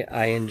mean,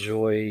 I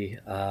enjoy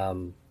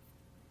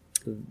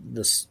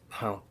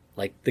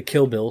like the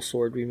Kill Bill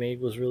sword we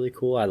made was really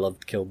cool. I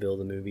loved Kill Bill,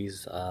 the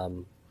movies.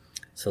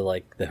 So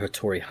like the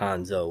Hattori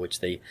Hanzo, which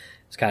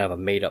it's kind of a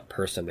made up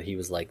person, but he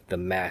was like the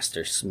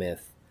master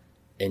smith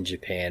in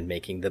Japan,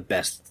 making the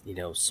best,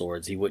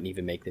 swords. He wouldn't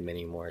even make them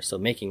anymore. So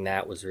making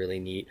that was really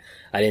neat.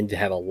 I didn't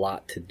have a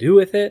lot to do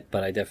with it,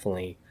 but I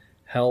definitely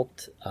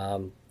helped.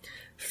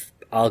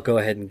 I'll go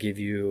ahead and give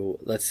you,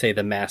 let's say,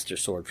 the Master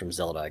Sword from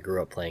Zelda. I grew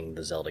up playing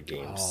the Zelda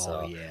games.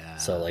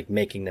 So like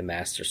making the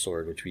Master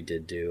Sword, which we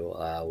did do,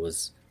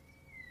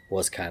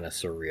 was kind of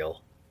surreal.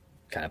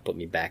 Kind of put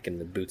me back in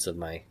the boots of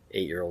my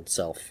 8-year-old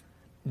self.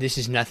 This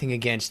is nothing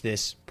against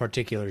this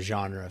particular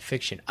genre of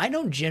fiction. I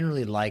don't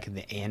generally like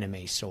the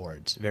anime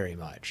swords very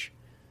much.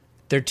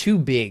 They're too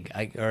big,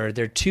 or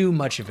they're too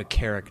much of a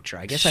caricature.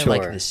 I guess Sure. I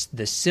like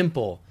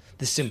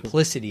the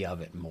simplicity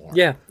of it more.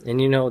 Yeah, and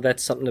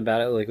that's something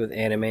about it. Like with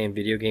anime and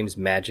video games,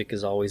 magic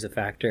is always a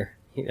factor.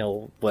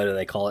 Whether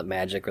they call it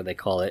magic or they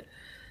call it,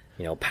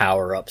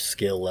 power up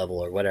skill level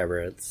or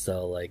whatever.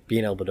 So like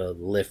being able to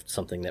lift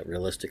something that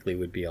realistically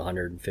would be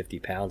 150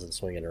 pounds and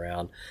swing it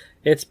around,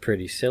 it's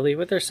pretty silly,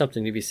 but there's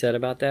something to be said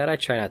about that. I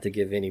try not to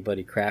give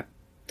anybody crap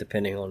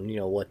depending on,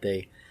 what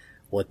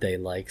what they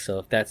like. So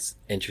if that's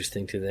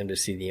interesting to them to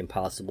see the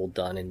impossible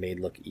done and made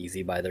look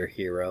easy by their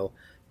hero,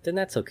 then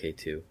that's okay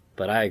too.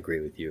 But I agree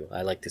with you.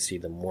 I like to see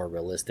them more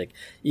realistic,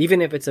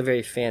 even if it's a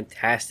very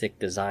fantastic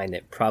design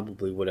that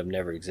probably would have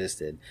never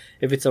existed.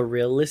 If it's a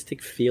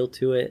realistic feel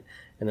to it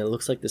and it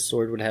looks like the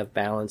sword would have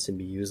balance and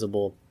be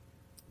usable,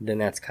 then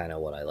that's kind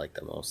of what I like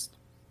the most.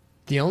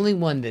 The only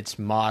one that's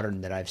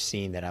modern that I've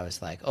seen that I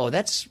was like, oh,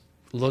 that's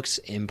looks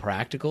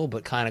impractical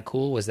but kind of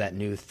cool was that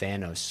new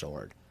Thanos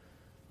sword.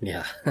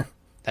 Yeah.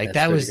 Like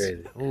that was,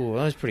 ooh,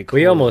 that was pretty cool.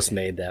 We almost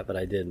made that, but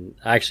I didn't.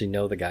 I actually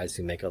know the guys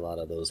who make a lot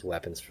of those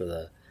weapons for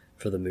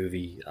the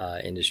movie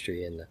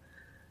industry, and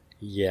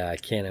yeah, I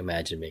can't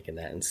imagine making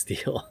that in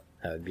steel.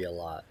 That would be a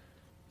lot.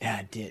 Yeah,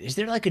 it did. Is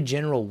there like a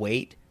general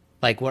weight?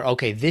 Like where,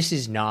 okay, this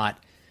is not,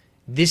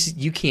 this,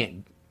 you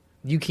can't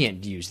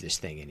use this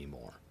thing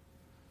anymore.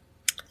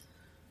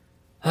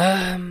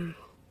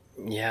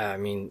 Yeah, I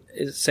mean,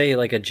 say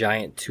like a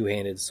giant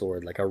two-handed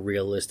sword, like a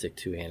realistic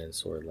two-handed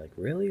sword. Like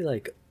really,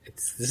 like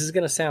this is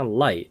gonna sound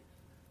light.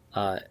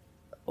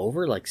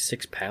 Over like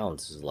 6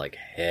 pounds is like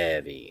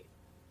heavy.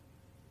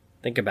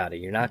 Think about it.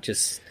 You're not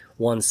just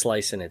one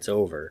slice and it's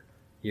over.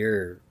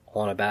 You're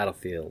on a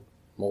battlefield,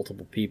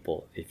 multiple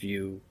people. If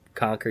you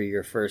conquer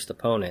your first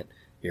opponent,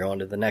 you're on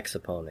to the next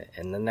opponent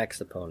and the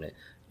next opponent.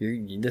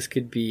 This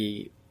could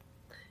be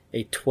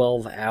a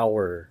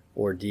 12-hour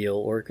ordeal,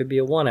 or it could be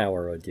a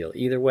 1-hour ordeal.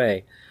 Either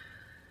way,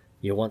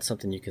 you want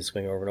something you can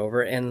swing over and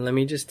over. And let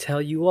me just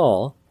tell you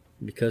all,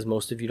 because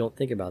most of you don't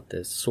think about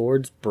this,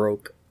 swords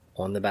broke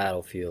on the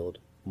battlefield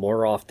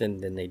more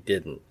often than they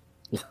didn't.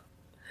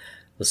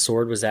 The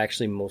sword was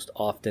actually most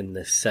often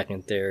the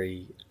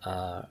secondary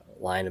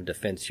line of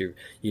defense.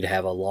 You'd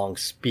have a long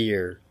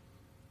spear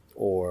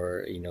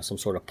or some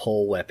sort of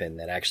pole weapon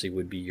that actually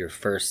would be your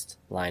first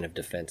line of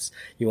defense.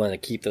 You want to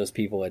keep those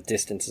people at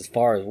distance as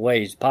far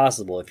away as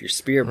possible. If your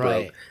spear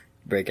broke, you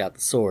break out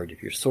the sword.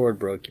 If your sword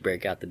broke, you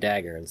break out the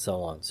dagger, and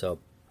so on. So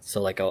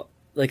like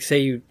say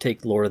you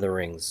take Lord of the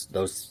Rings,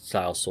 those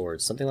style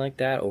swords, something like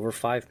that, over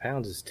 5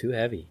 pounds is too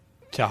heavy.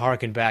 To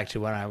harken back to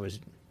when I was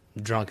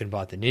drunk and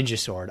bought the ninja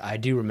sword, I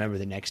do remember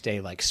the next day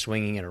like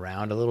swinging it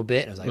around a little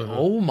bit. I was like,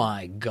 oh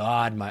my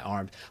God, my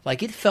arms.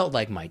 Like it felt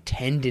like my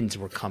tendons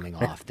were coming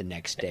off the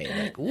next day.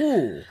 Like,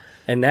 ooh.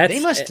 And that's,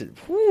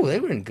 they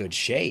were in good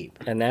shape.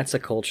 And that's a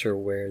culture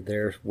where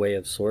their way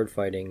of sword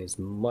fighting is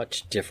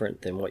much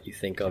different than what you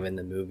think of in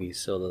the movies.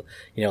 So,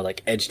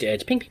 like edge to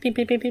edge, ping, ping, ping,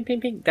 ping, ping, ping,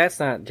 ping, ping. That's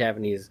not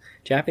Japanese.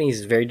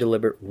 Japanese is very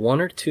deliberate. 1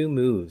 or 2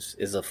 moves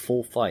is a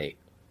full fight.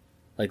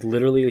 Like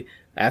literally,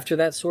 after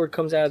that sword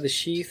comes out of the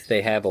sheath,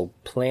 they have a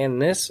plan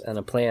this and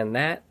a plan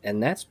that,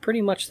 and that's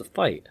pretty much the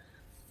fight.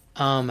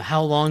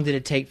 How long did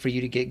it take for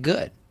you to get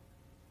good?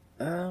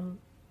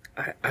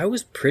 I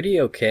was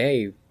pretty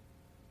okay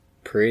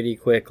pretty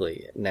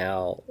quickly.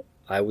 Now,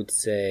 I would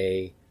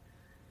say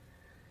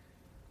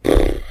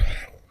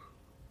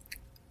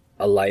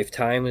a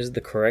lifetime is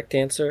the correct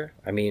answer.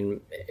 I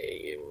mean,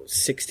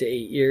 6 to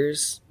 8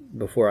 years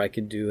before I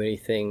could do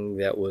anything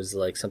that was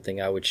like something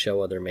I would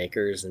show other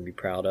makers and be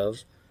proud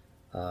of.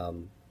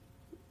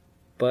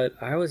 But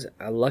I was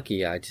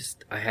lucky. I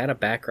had a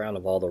background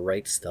of all the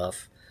right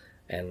stuff,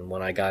 and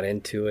when I got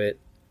into it,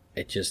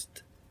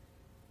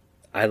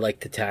 I like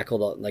to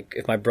tackle like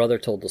if my brother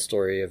told the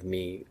story of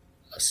me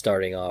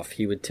starting off,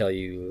 he would tell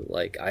you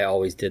like I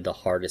always did the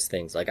hardest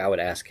things. Like I would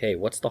ask, hey,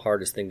 what's the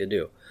hardest thing to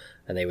do?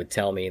 And they would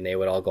tell me, and they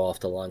would all go off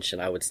to lunch,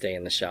 and I would stay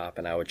in the shop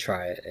and I would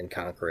try it and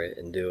conquer it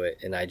and do it.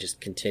 And I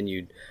just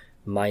continued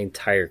my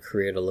entire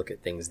career to look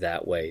at things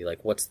that way.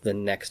 Like, what's the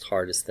next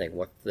hardest thing?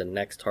 What's the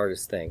next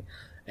hardest thing?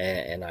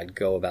 And I'd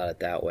go about it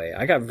that way.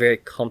 I got very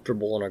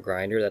comfortable on a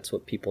grinder. That's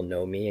what people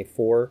know me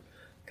for.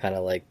 Kind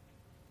of like,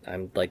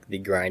 I'm like the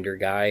grinder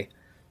guy.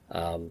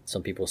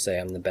 Some people say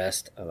I'm the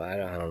best. I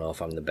don't know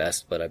if I'm the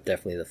best, but I'm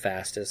definitely the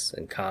fastest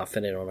and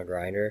confident on a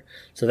grinder.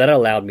 So that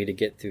allowed me to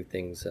get through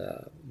things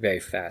very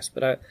fast.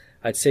 But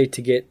I'd say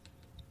to get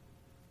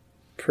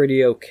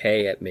pretty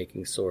okay at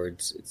making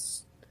swords,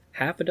 it's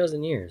half a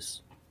dozen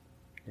years.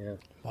 Yeah.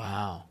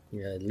 Wow.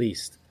 Yeah, at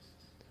least.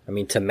 I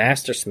mean, to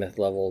mastersmith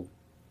level,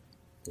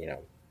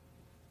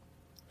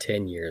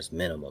 10 years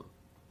minimum.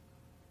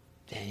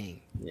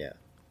 Dang. Yeah,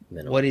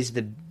 minimum. What is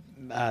the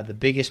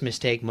biggest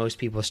mistake most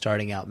people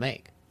starting out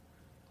make?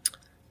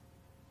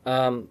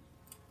 I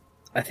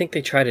think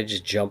they try to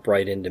just jump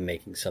right into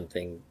making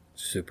something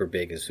super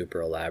big and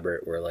super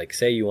elaborate, where like,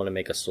 say you want to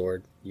make a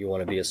sword, you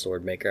want to be a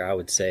sword maker, I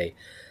would say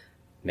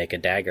make a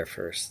dagger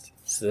first.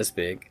 It's this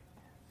big.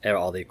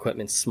 All the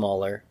equipment's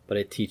smaller, but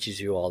it teaches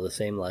you all the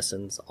same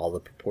lessons, all the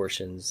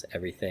proportions,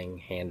 everything,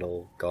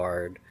 handle,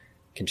 guard,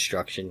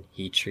 construction,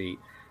 heat treat.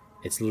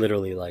 It's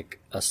literally like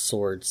a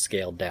sword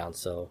scaled down.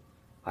 So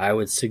I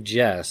would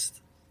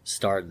suggest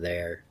start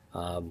there.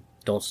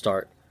 Don't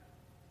start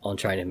on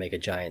trying to make a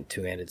giant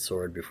two-handed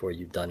sword before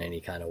you've done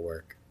any kind of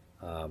work.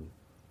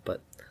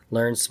 But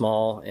learn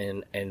small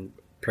and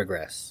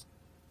progress.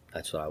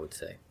 That's what I would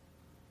say.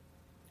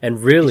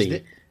 And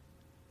really,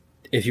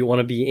 if you want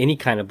to be any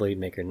kind of blade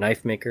maker,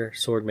 knife maker,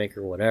 sword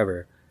maker,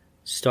 whatever,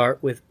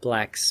 Start with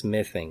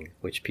blacksmithing,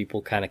 which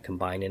people kind of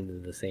combine into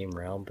the same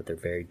realm, but they're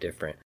very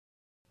different.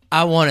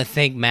 I want to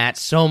thank Matt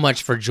so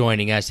much for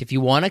joining us. If you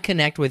want to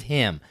connect with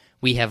him,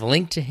 we have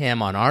linked to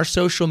him on our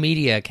social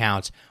media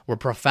accounts. We're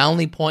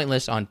Profoundly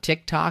Pointless on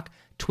TikTok,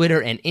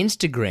 Twitter, and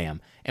Instagram,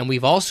 and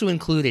we've also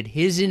included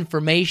his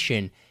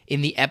information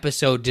in the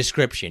episode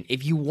description.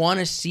 If you want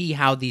to see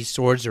how these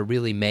swords are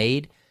really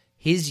made,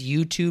 his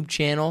YouTube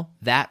channel,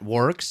 That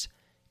Works,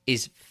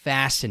 is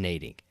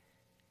fascinating.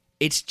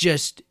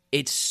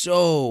 It's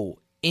so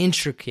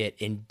intricate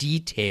and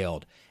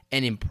detailed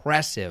and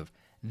impressive,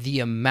 the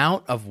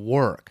amount of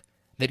work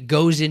that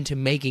goes into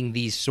making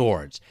these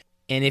swords.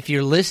 And if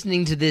you're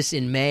listening to this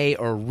in May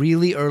or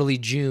really early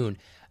June,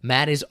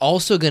 Matt is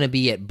also going to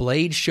be at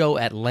Blade Show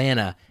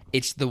Atlanta.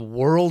 It's the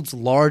world's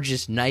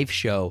largest knife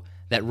show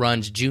that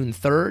runs June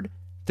 3rd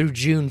through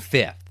June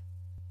 5th.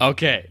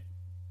 Okay,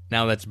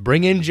 now let's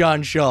bring in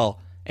John Shull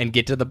and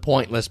get to the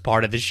pointless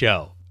part of the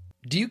show.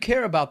 Do you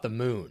care about the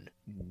moon?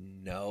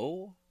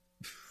 No.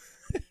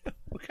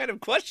 What kind of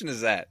question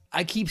is that?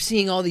 I keep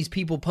seeing all these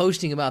people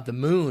posting about the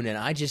moon, and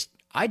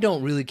I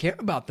don't really care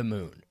about the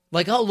moon.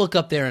 Like, I'll look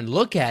up there and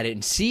look at it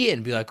and see it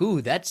and be like,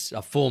 ooh, that's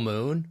a full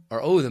moon,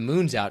 or oh, the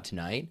moon's out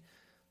tonight.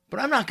 But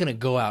I'm not going to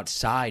go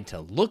outside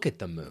to look at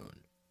the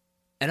moon.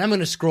 And I'm going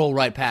to scroll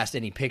right past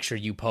any picture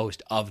you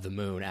post of the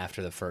moon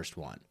after the first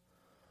one.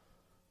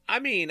 I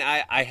mean,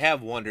 I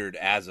have wondered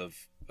as of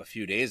a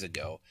few days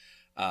ago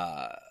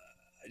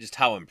just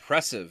how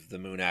impressive the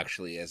moon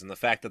actually is, and the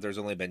fact that there's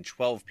only been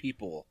 12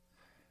 people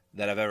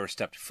that have ever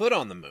stepped foot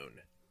on the moon.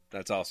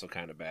 That's also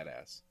kind of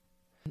badass.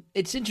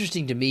 It's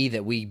interesting to me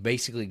that we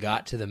basically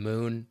got to the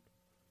moon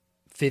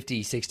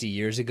 50, 60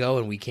 years ago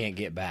and we can't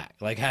get back.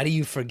 Like, how do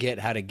you forget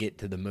how to get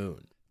to the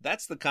moon?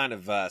 That's the kind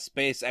of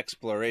space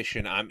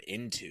exploration I'm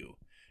into.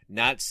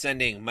 Not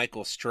sending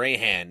Michael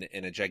Strahan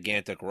in a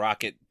gigantic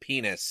rocket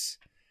penis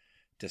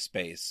to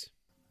space.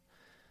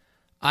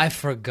 I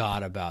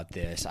forgot about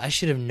this. I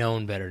should have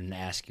known better than to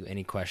ask you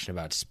any question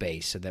about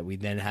space so that we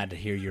then had to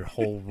hear your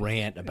whole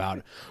rant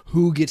about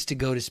who gets to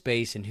go to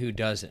space and who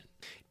doesn't.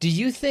 Do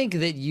you think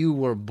that you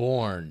were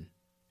born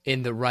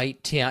in the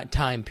right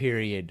time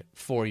period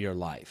for your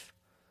life?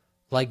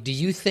 Like, do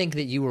you think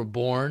that you were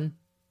born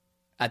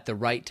at the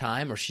right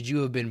time, or should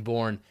you have been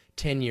born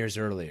 10 years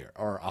earlier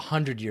or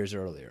 100 years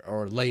earlier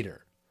or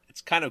later?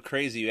 It's kind of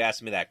crazy you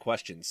asked me that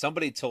question.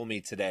 Somebody told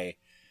me today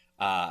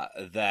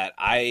that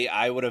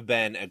I would have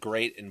been a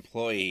great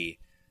employee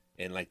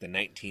in like the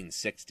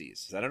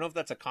 1960s. I don't know if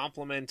that's a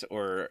compliment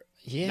or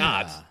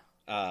not.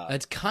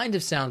 It kind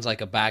of sounds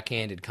like a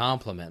backhanded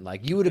compliment.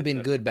 Like, you would have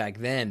been good back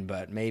then,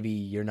 but maybe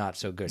you're not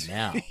so good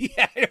now.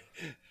 Yeah.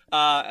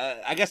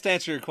 I guess to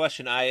answer your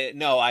question,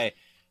 I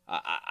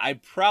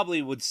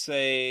probably would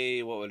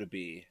say, what would it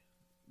be?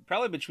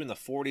 Probably between the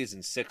 40s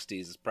and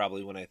 60s is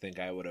probably when I think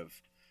I would have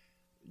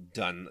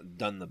done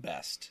the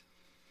best.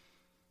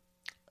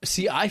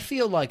 See, I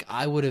feel like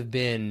I would have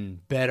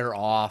been better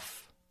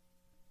off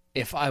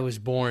if I was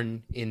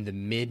born in the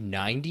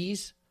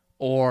mid-90s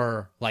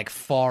or like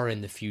far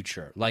in the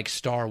future, like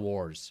Star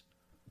Wars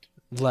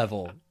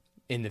level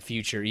in the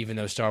future, even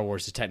though Star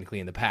Wars is technically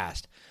in the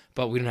past.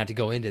 But we don't have to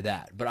go into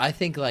that. But I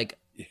think like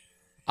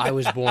I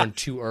was born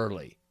too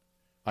early.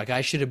 Like,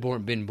 I should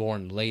have been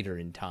born later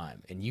in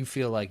time, and you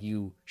feel like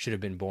you should have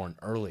been born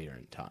earlier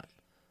in time.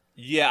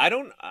 Yeah, I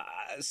don't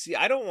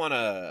I don't want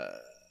to.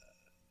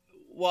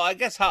 Well, I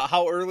guess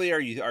how early are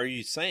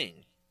you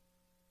saying?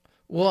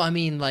 Well, I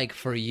mean, like,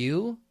 for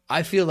you,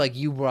 I feel like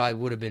you probably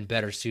would have been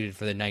better suited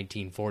for the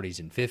 1940s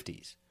and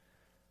 50s.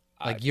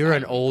 Like, you're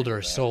an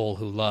older soul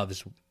who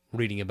loves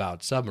reading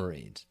about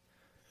submarines.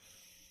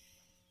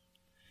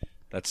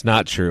 That's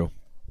not true.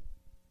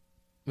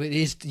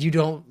 You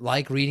don't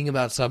like reading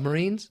about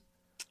submarines?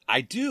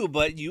 I do,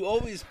 but you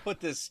always put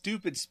this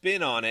stupid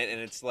spin on it,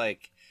 and it's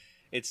like,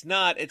 it's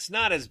not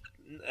as,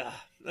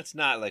 that's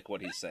not like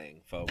what he's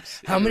saying,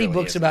 folks. How many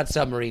books about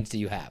submarines do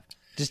you have?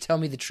 Just tell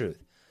me the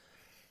truth.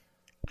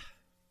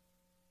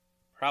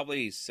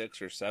 Probably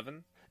 6 or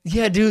 7.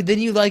 Yeah, dude, then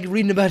you like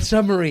reading about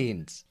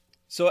submarines.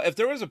 So if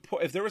there was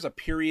a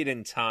period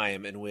in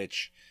time in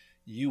which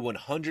you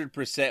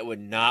 100% would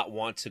not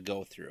want to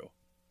go through,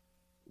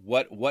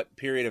 what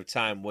period of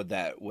time would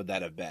that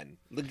have been?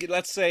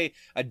 Let's say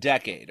a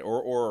decade,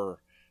 or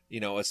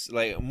it's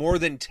like more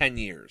than 10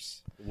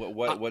 years.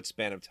 What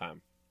span of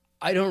time?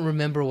 I don't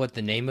remember what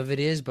the name of it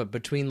is, but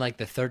between like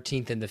the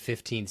 13th and the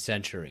 15th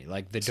century,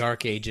 like the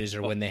Dark Ages,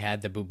 or when they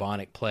had the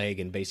bubonic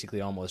plague and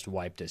basically almost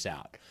wiped us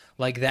out.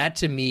 Like, that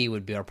to me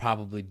would be, or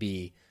probably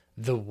be,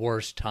 the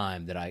worst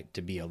time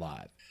to be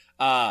alive.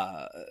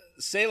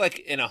 Say like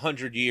in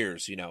 100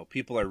 years,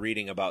 people are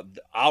reading about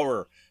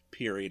our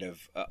period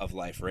of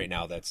life right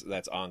now that's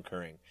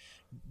occurring.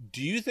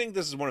 Do you think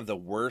this is one of the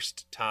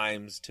worst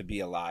times to be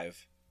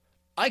alive?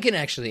 I can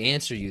actually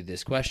answer you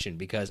this question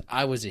because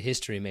I was a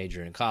history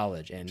major in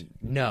college, and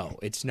no,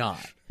 it's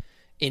not.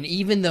 And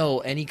even though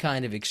any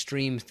kind of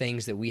extreme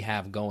things that we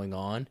have going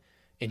on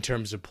in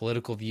terms of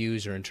political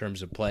views or in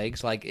terms of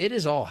plagues, like, it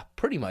has all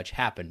pretty much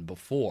happened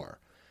before.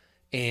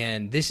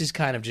 And this is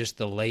kind of just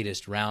the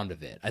latest round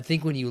of it. I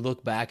think when you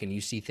look back and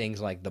you see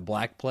things like the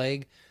Black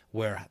Plague,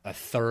 where a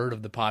third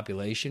of the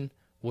population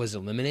was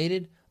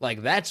eliminated,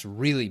 like that's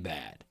really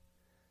bad.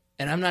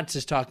 And I'm not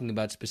just talking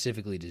about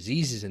specifically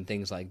diseases and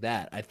things like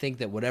that. I think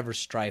that whatever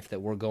strife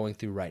that we're going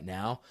through right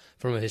now,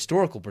 from a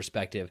historical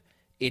perspective,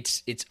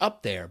 it's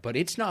up there, but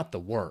it's not the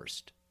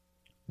worst.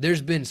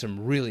 There's been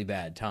some really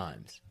bad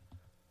times,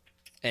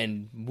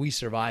 and we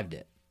survived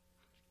it.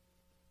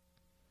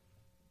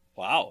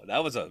 Wow,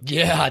 that was a...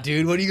 Yeah,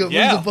 dude, what are you going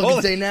to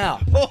fucking say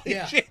now? Holy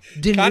shit.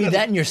 Didn't read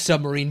that in your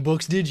submarine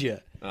books, did you?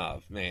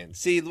 Oh, man.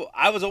 See,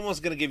 I was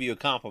almost going to give you a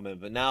compliment,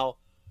 but now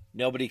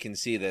nobody can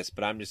see this,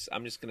 but I'm just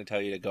going to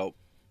tell you to go,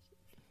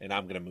 and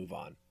I'm going to move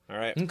on. All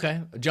right?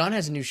 Okay. John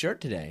has a new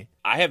shirt today.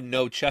 I have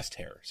no chest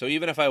hair, so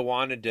even if I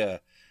wanted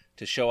to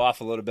show off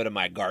a little bit of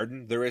my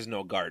garden, there is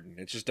no garden.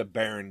 It's just a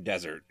barren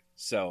desert,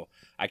 so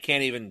I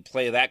can't even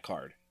play that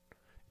card.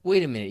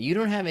 Wait a minute. You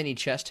don't have any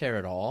chest hair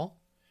at all?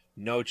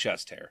 No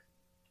chest hair.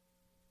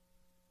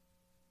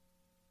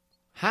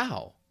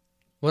 How?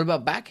 What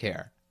about back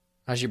hair?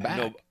 How's your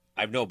back?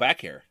 I have no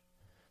back hair.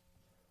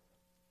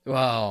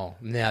 Well,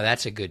 now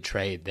that's a good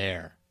trade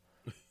there.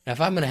 Now,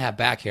 if I'm going to have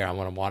back hair, I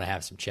want to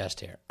have some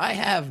chest hair. I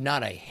have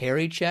not a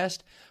hairy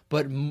chest,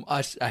 but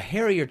a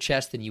hairier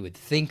chest than you would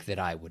think that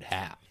I would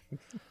have.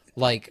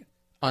 Like,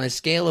 on a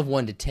scale of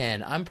 1 to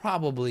 10, I'm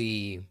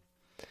probably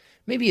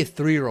maybe a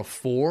 3 or a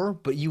 4,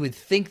 but you would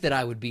think that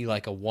I would be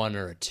like a 1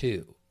 or a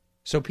 2.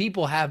 So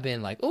people have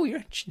been like, oh,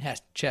 your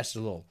chest is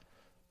a little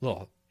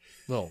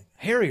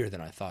hairier than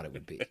I thought it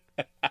would be.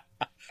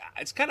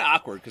 It's kind of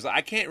awkward because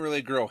I can't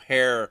really grow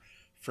hair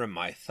from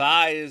my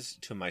thighs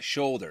to my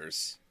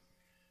shoulders.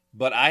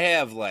 But I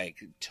have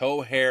like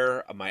toe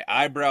hair. My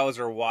eyebrows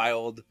are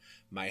wild.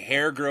 My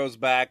hair grows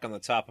back on the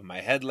top of my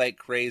head like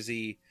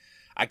crazy.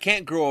 I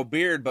can't grow a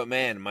beard, but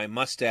man, my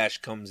mustache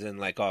comes in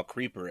like all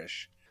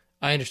creeperish.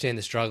 I understand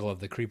the struggle of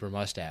the creeper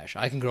mustache.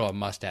 I can grow a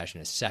mustache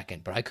in a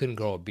second, but I couldn't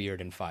grow a beard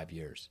in 5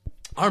 years.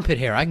 Armpit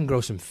hair, I can grow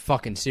some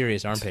fucking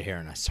serious armpit hair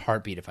in a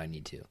heartbeat if I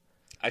need to.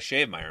 I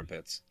shave my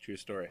armpits. True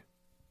story.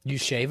 You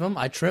shave them?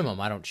 I trim them.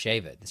 I don't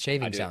shave it. The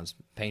shaving sounds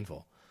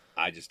painful.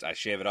 I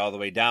shave it all the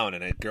way down,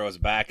 and it grows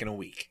back in a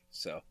week.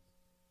 So,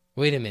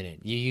 wait a minute.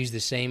 You use the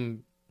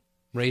same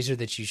razor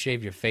that you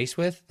shave your face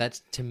with?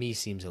 That to me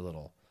seems a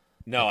little.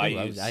 No, I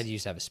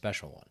used to have a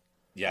special one.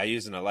 Yeah, I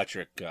use an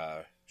electric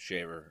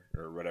shaver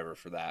or whatever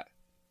for that.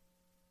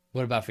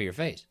 What about for your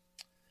face?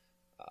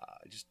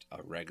 Just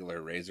a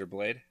regular razor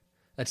blade.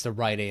 That's the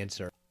right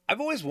answer. I've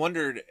always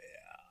wondered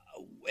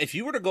if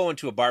you were to go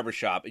into a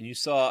barbershop and you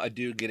saw a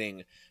dude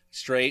getting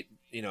straight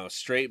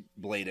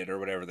bladed or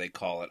whatever they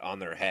call it on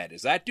their head.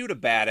 Is that dude a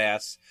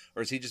badass,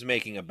 or is he just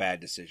making a bad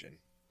decision?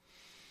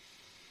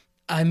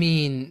 I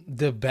mean,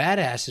 the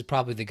badass is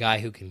probably the guy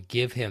who can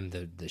give him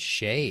the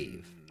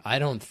shave. I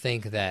don't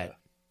think that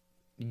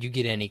you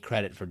get any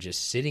credit for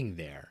just sitting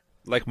there.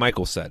 Like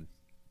Michael said,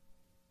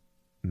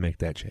 make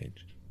that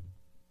change.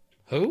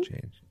 Who?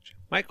 Change.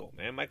 Michael,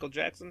 man. Michael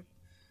Jackson.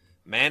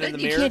 Man in the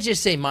Mirror. You can't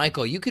just say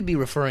Michael. You could be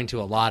referring to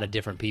a lot of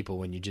different people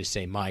when you just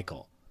say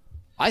Michael.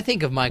 I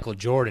think of Michael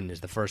Jordan as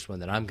the first one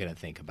that I'm going to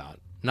think about,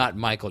 not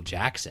Michael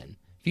Jackson.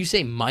 If you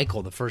say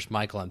Michael, the first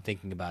Michael I'm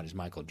thinking about is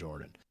Michael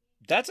Jordan.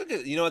 That's a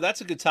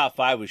good top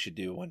 5 we should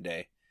do one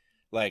day.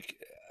 Like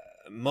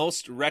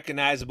most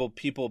recognizable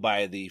people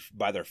by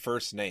their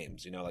first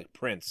names, like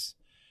Prince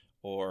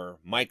or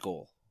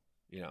Michael,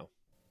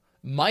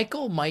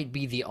 Michael might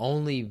be the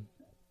only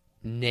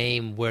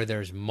name where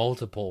there's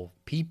multiple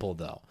people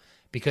though,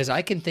 because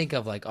I can think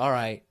of like, all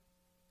right,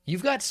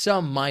 you've got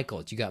some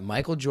Michaels. You got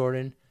Michael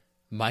Jordan,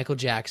 Michael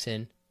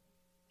Jackson,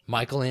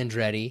 Michael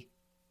Andretti.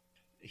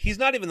 He's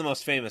not even the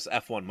most famous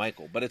F1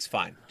 Michael, but it's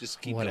fine.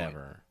 Just keep going.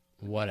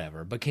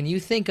 Whatever. But can you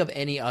think of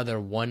any other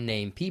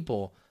one-name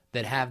people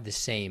that have the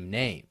same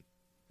name?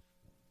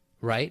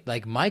 Right?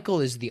 Like Michael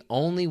is the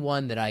only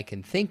one that I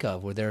can think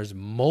of where there's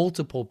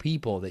multiple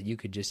people that you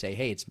could just say,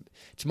 hey,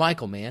 it's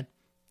Michael, man.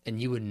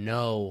 And you would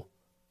know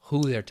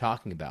who they're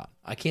talking about.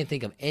 I can't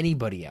think of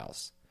anybody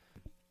else.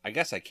 I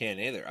guess I can't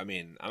either. I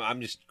mean,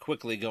 I'm just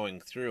quickly going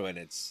through, and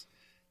it's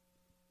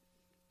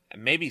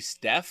maybe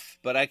Steph,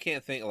 but I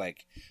can't think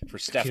for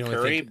Steph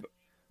Curry.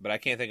 But I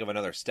can't think of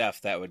another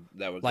Steph that would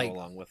like, go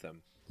along with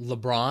him.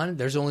 LeBron,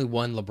 there's only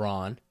one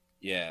LeBron.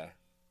 Yeah.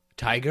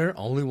 Tiger,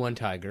 only one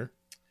Tiger.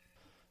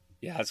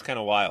 Yeah, that's kind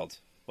of wild.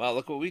 Well,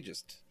 look what we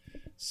just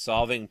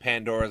solving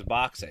Pandora's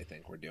box. I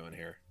think we're doing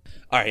here.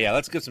 All right, yeah,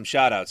 let's give some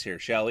shout outs here,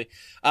 shall we?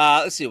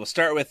 Let's see. We'll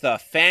start with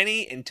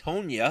Fanny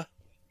Antonia,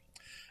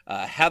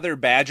 Heather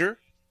Badger.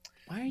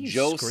 Why are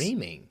you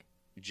screaming?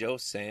 Joe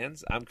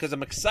Sands. Because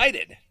I'm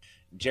excited.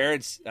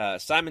 Jared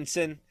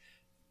Simonson,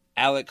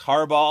 Alec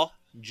Harbaugh,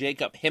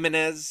 Jacob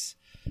Jimenez,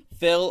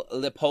 Phil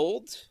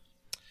Leopold,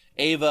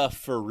 Ava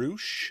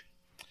Farouche,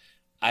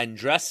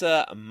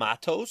 Andressa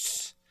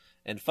Matos,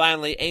 and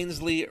finally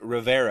Ainsley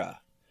Rivera.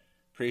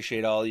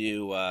 Appreciate all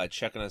you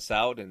checking us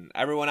out and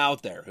everyone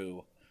out there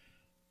who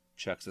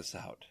checks us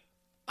out.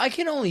 I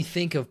can only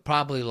think of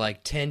probably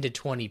like 10 to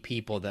 20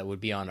 people that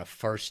would be on a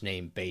first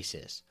name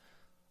basis.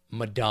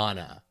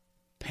 Madonna,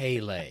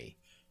 Pele.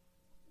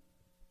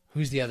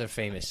 Who's the other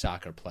famous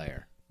soccer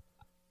player?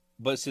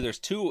 But see, there's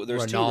two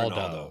Ronaldo.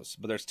 Ronaldos.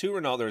 But there's two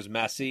Ronaldo. There's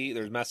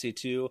Messi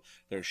too.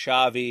 There's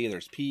Xavi.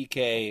 There's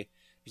PK.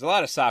 There's a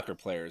lot of soccer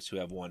players who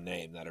have one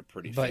name that are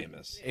pretty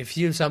famous. If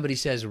somebody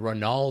says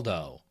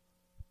Ronaldo,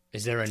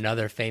 is there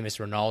another famous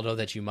Ronaldo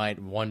that you might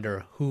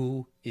wonder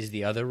who is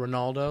the other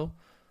Ronaldo?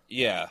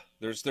 Yeah,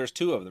 there's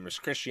two of them. There's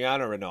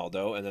Cristiano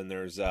Ronaldo, and then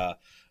there's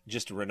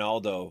just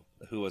Ronaldo,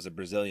 who was a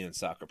Brazilian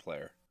soccer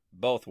player.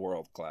 Both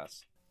world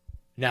class.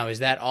 Now, is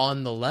that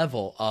on the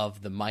level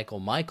of the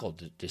Michael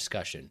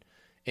discussion,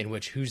 in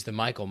which who's the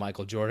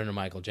Michael Jordan or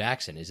Michael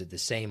Jackson? Is it the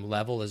same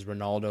level as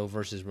Ronaldo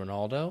versus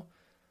Ronaldo?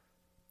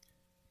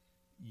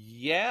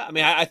 Yeah, I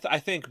mean, I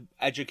think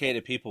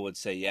educated people would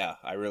say yeah.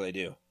 I really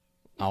do.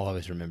 I'll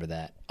always remember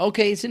that.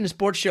 Okay, it's in the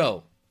sports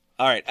show.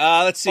 All right,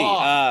 let's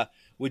see.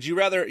 Would you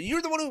rather?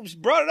 You're the one who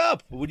brought it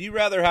up. Would you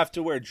rather have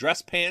to wear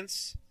dress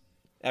pants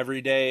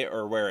every day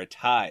or wear a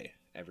tie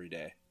every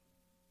day?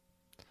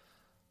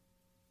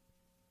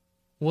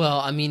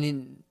 Well, I mean,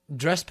 in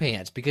dress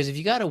pants, because if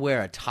you got to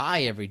wear a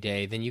tie every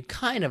day, then you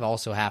kind of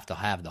also have to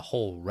have the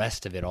whole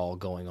rest of it all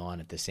going on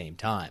at the same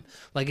time.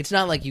 Like, it's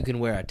not like you can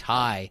wear a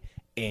tie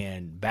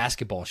and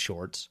basketball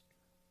shorts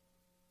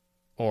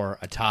or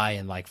a tie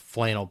and, like,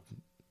 flannel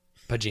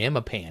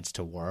pajama pants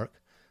to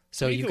work.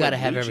 So you've got to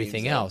have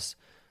everything else.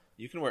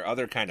 You can wear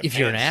other kind of if pants.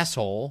 You're an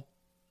asshole.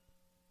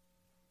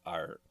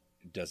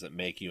 Does it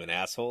make you an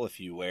asshole if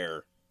you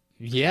wear...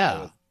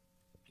 Yeah.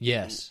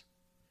 Yes.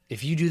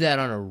 If you do that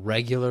on a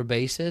regular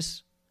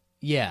basis,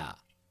 yeah.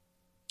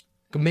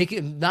 Make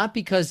it not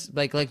because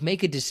like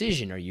make a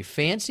decision. Are you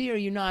fancy or are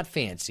you not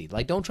fancy?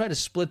 Like, don't try to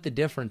split the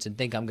difference and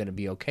think I'm going to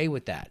be okay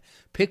with that.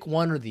 Pick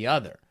one or the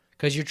other,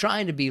 because you're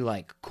trying to be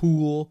like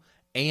cool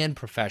and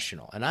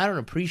professional, and I don't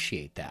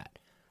appreciate that.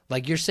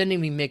 Like, you're sending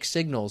me mixed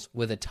signals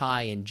with a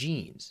tie and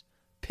jeans.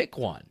 Pick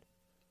one.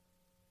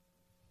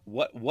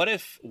 What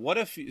if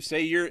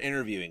say you're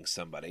interviewing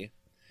somebody?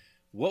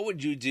 What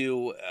would you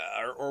do,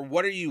 or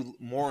what are you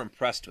more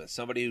impressed with?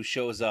 Somebody who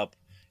shows up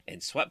in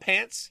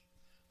sweatpants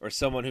or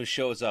someone who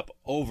shows up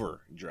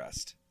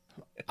overdressed?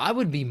 I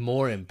would be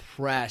more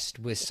impressed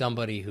with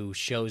somebody who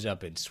shows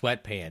up in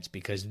sweatpants,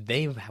 because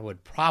they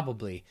would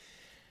probably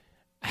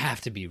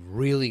have to be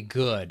really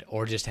good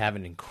or just have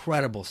an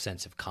incredible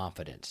sense of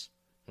confidence.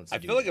 I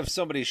feel like if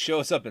somebody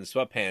shows up in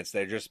sweatpants,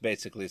 they're just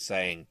basically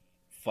saying,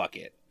 fuck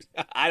it.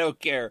 I don't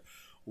care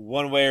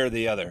one way or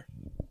the other.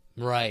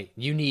 Right.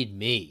 You need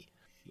me.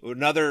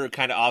 Another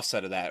kind of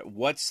offset of that,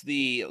 what's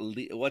the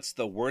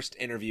worst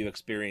interview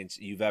experience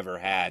you've ever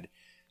had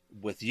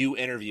with you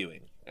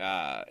interviewing?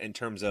 In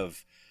terms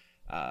of,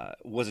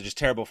 was it just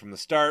terrible from the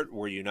start?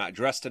 Were you not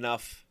dressed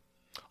enough?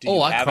 Do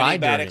you have any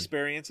bad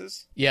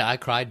experiences? Yeah, I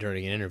cried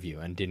during an interview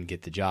and didn't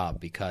get the job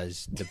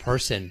because the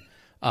person...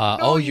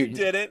 No, you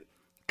didn't.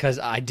 Because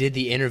I did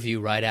the interview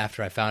right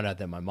after I found out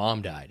that my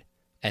mom died.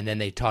 And then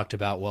they talked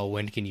about, well,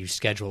 when can you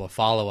schedule a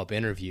follow-up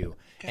interview?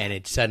 And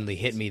it suddenly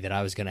hit me that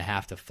I was going to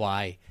have to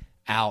fly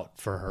out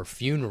for her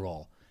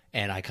funeral.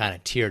 And I kind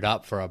of teared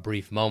up for a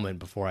brief moment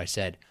before I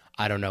said,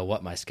 I don't know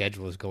what my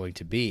schedule is going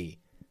to be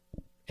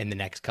in the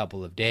next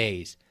couple of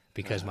days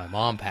because my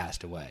mom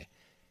passed away.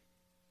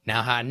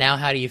 Now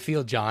how do you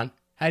feel, John?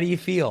 How do you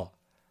feel?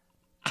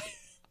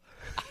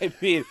 I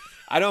mean,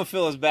 I don't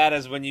feel as bad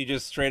as when you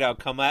just straight out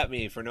come at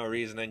me for no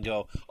reason and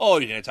go, oh,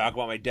 you're going to talk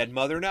about my dead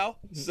mother now?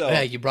 So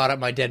yeah, you brought up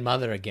my dead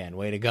mother again.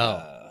 Way to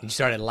go. You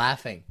started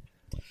laughing.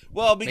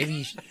 Well, maybe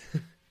you should...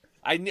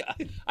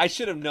 I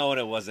should have known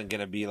it wasn't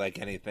going to be like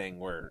anything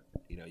where,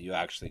 you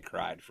actually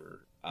cried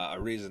for a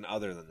reason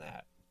other than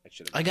that.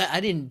 I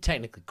didn't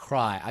technically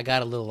cry. I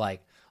got a little bit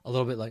like a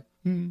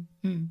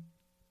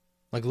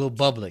little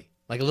bubbly.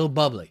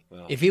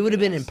 Well, if it would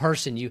have been in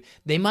person,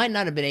 they might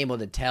not have been able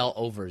to tell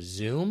over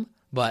Zoom,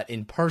 but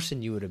in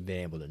person you would have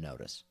been able to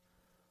notice.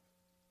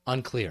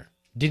 Unclear.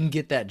 Didn't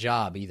get that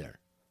job either,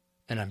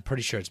 and I'm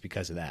pretty sure it's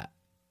because of that.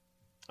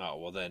 Oh,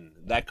 well then,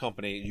 that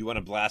company, you want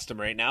to blast them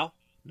right now?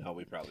 No,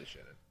 we probably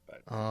shouldn't.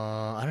 But...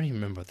 I don't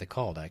even remember what they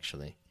called,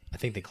 actually. I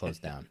think they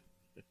closed down.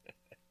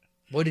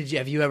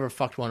 Have you ever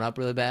fucked one up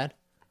really bad?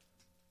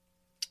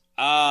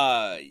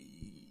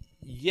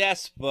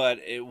 Yes, but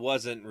it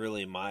wasn't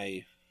really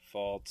my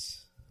fault.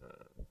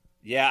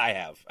 Yeah, I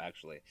have,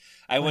 actually.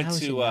 How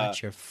is it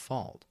not your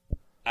fault?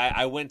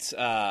 I went,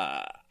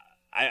 I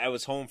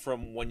was home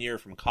from 1 year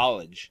from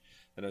college,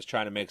 and I was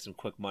trying to make some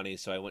quick money,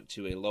 so I went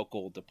to a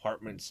local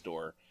department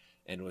store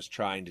and was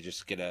trying to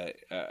just get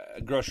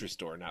a grocery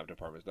store, not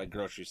department, like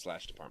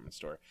grocery/department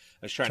store.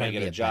 I was trying to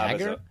get a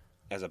job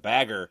as a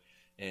bagger,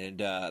 and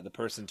the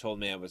person told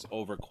me I was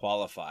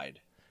overqualified.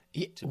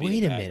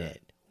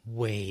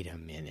 Wait a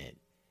minute.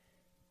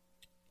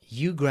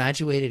 You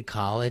graduated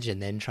college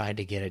and then tried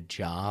to get a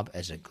job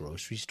as a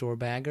grocery store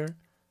bagger?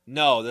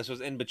 No, this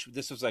was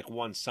This was like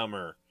one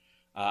summer.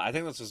 I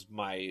think this was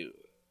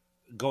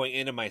going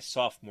into my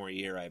sophomore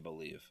year, I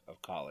believe,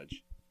 of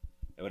college.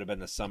 It would have been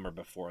the summer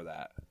before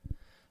that.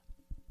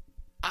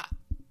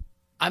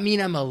 I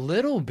mean, I'm a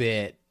little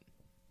bit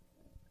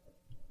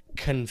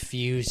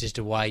confused as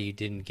to why you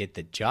didn't get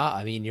the job.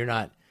 I mean,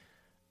 are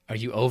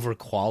you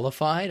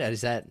overqualified?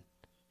 Is that,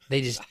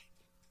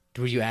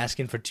 were you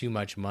asking for too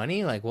much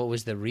money? Like, what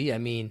was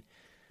the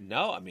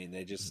No, I mean,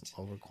 they just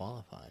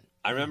overqualified.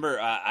 I remember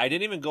I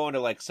didn't even go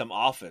into like some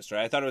office,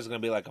 right? I thought it was going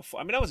to be like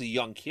I was a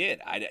young kid.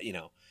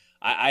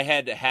 I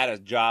had had a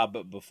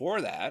job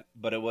before that,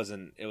 but it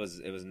wasn't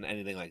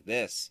anything like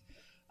this.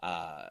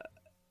 And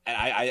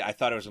I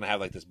thought I was going to have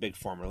like this big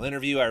formal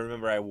interview. I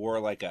remember I wore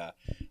like a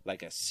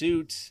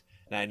suit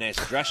and I had nice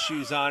dress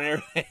shoes on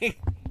and everything.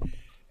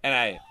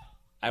 And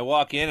I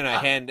walk in and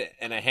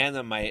I hand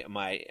them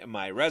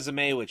my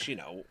resume, which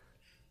you're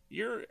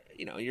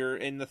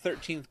in the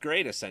 13th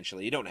grade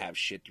essentially. You don't have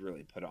shit to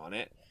really put on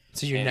it.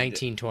 So you're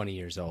 19, 20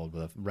 years old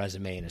with a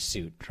resume and a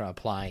suit,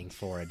 applying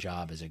for a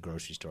job as a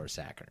grocery store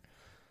sacker.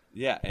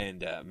 Yeah,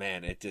 and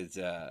man, it is.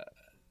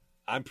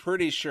 I'm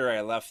pretty sure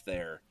I left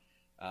there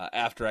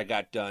after I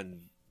got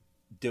done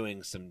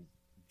doing some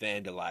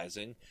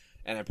vandalizing,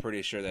 and I'm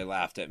pretty sure they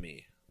laughed at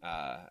me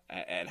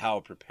at how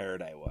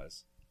prepared I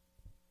was.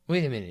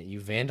 Wait a minute,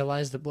 you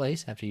vandalized the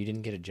place after you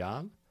didn't get a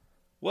job?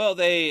 Well,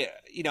 I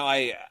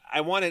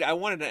wanted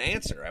an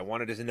answer. I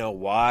wanted to know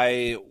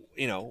why.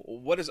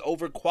 What does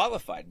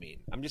overqualified mean?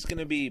 I'm just going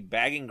to be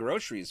bagging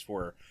groceries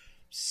for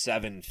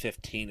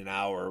 $7.15 an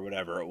hour or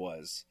whatever it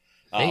was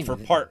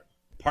for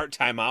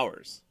part-time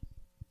hours.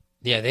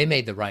 Yeah, they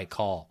made the right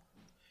call.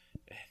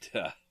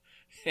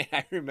 And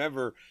I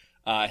remember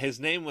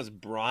his name was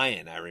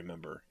Brian. I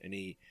remember, and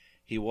he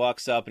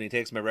walks up and he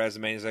takes my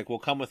resume and he's like, "Well,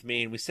 come with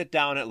me." And we sit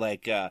down at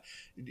like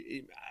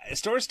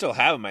stores still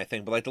have them, I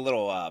think, but like the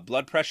little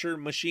blood pressure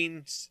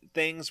machine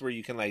things where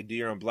you can like do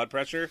your own blood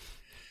pressure.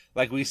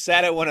 Like we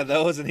sat at one of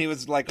those and he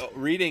was like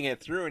reading it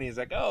through and he's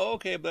like, "Oh,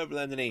 okay, blah,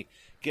 blah." And then he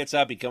gets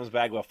up, he comes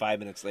back about 5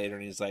 minutes later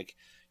and he's like,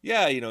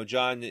 "Yeah,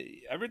 John,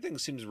 everything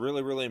seems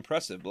really, really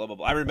impressive, blah, blah,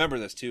 blah." I remember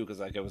this too because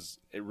like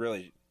it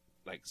really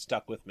like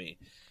stuck with me.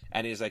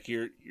 And he's like,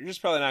 "You're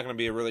just probably not going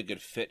to be a really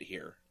good fit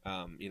here.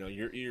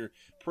 You're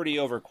pretty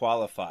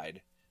overqualified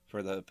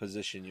for the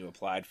position you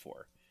applied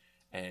for."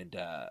 And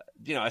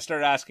I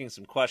started asking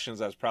some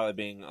questions. I was probably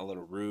being a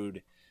little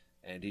rude,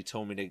 and he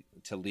told me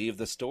to leave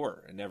the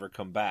store and never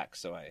come back.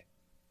 So I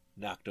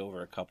knocked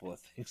over a couple of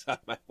things on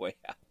my way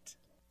out.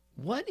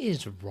 What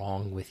is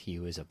wrong with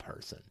you as a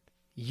person?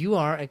 You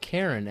are a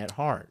Karen at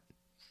heart.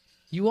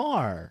 You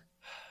are.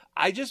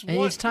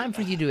 It's time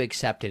for you to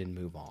accept it and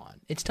move on.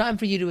 It's time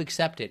for you to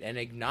accept it and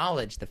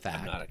acknowledge the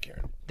fact I'm not a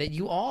Karen. that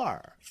you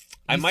are.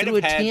 I You might threw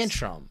have a had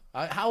tantrum.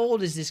 How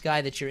old is this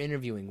guy that you're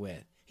interviewing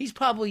with? He's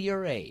probably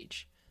your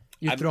age.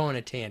 You're throwing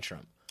a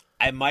tantrum.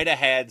 I might have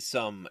had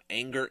some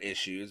anger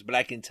issues, but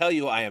I can tell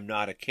you I am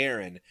not a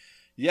Karen.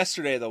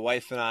 Yesterday, the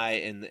wife and I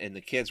and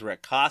the kids were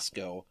at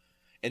Costco,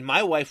 and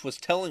my wife was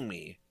telling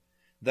me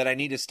that I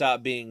need to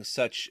stop being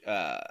such,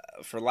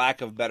 for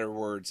lack of better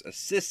words, a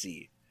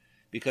sissy,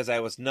 because I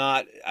was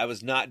not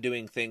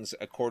doing things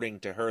according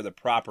to her the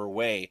proper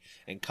way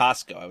in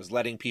Costco. I was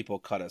letting people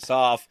cut us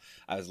off.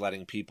 I was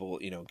letting people,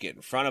 get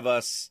in front of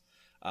us.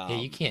 Yeah,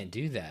 you can't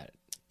do that.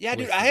 Yeah,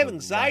 dude, I have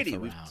anxiety.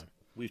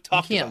 We've talked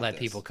about this. You can't let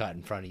people cut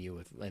in front of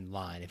you in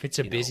line. If it's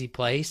a busy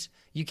place,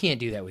 you can't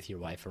do that with your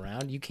wife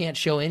around. You can't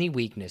show any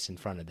weakness in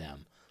front of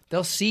them.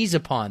 They'll seize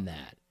upon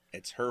that.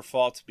 It's her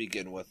fault to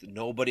begin with.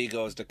 Nobody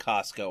goes to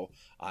Costco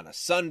on a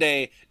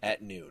Sunday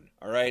at noon.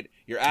 All right,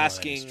 you're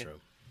asking. That is true.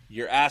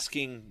 You're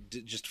asking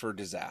just for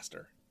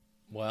disaster.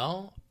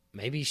 Well,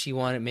 maybe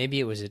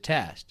it was a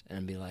test,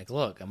 and be like,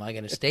 "Look, am I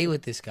going to stay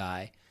with this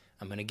guy?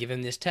 I'm going to give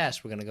him this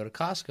test. We're going to go to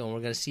Costco, and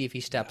we're going to see if he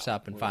steps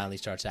up and finally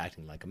starts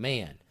acting like a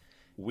man."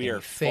 We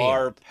are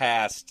far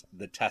past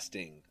the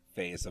testing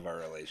phase of our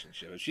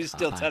relationship. If she's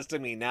still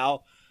testing me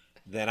now,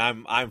 then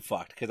I'm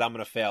fucked because I'm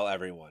going to fail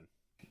everyone.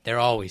 They're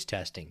always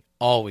testing,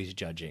 always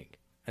judging.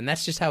 And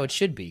that's just how it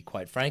should be,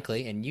 quite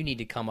frankly. And you need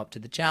to come up to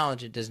the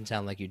challenge. It doesn't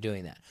sound like you're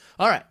doing that.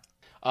 All right.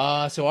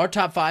 So our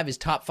top 5 is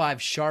top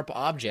 5 sharp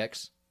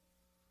objects.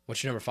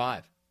 What's your number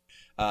 5?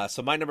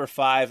 So my number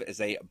 5 is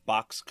a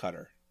box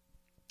cutter.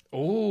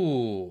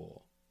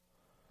 Ooh.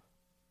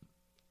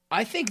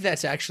 I think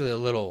that's actually a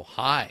little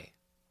high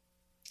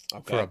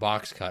for a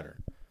box cutter.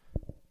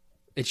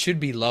 It should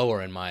be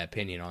lower, in my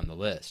opinion, on the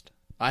list.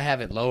 I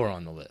have it lower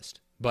on the list.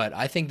 But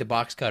I think the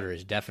box cutter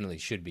definitely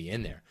should be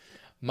in there.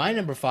 My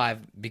number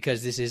 5,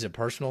 because this is a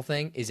personal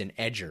thing, is an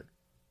edger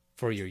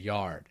for your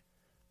yard.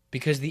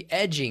 Because the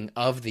edging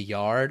of the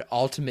yard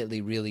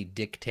ultimately really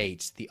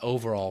dictates the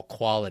overall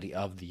quality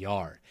of the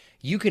yard.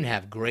 You can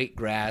have great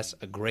grass,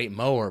 a great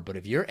mower, but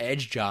if your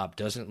edge job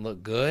doesn't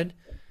look good,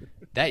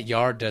 that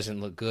yard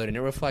doesn't look good, and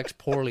it reflects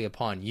poorly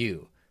upon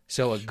you.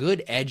 So a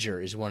good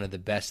edger is one of the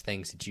best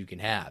things that you can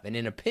have. And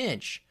in a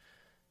pinch,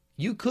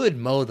 you could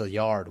mow the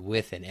yard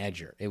with an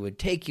edger. It would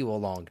take you a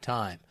long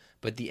time,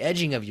 but the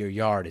edging of your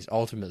yard is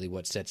ultimately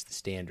what sets the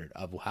standard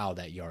of how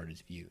that yard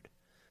is viewed.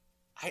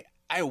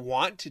 I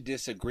want to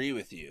disagree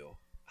with you.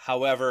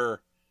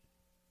 However,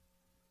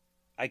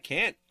 I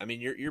can't. I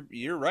mean,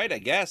 you're right, I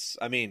guess.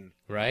 I mean,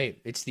 right.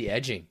 It's the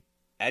edging.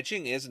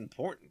 Edging is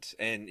important.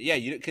 And yeah,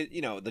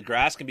 the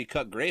grass can be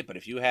cut great, but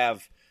if you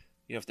have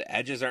if the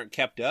edges aren't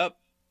kept up,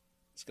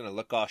 it's going to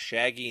look all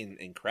shaggy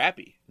and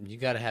crappy. You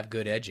got to have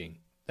good edging.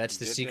 That's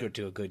the secret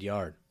to a good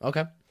yard.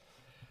 Okay.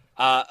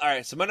 All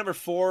right, so my number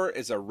 4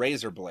 is a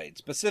razor blade,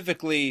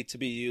 specifically to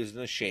be used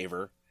in a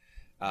shaver,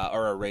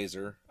 or a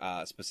razor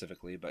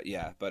specifically, but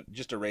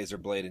just a razor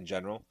blade in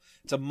general.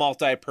 It's a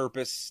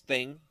multi-purpose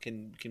thing,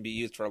 can be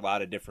used for a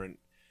lot of different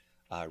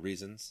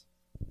reasons.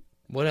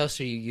 What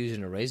else are you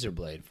using a razor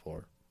blade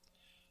for?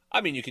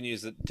 I mean, you can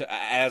use it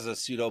as a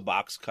pseudo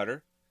box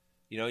cutter.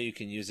 You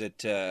can use it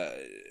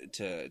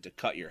to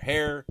cut your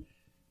hair.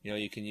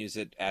 You can use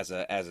it as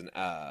like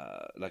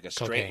a cocaine.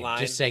 straight line.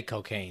 Just say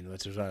cocaine.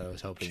 That's what I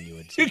was hoping you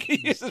would say. You can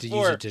use it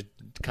use it to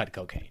cut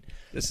cocaine.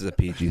 This is a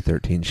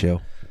PG-13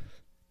 show.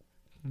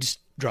 Just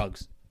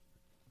drugs.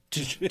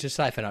 To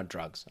siphon out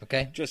drugs,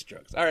 okay? Just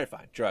drugs. All right,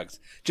 fine. Drugs.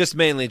 Just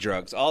mainly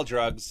drugs. All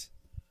drugs.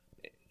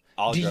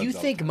 Do you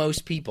think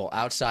most people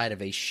outside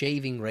of a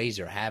shaving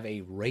razor have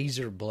a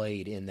razor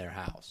blade in their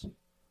house?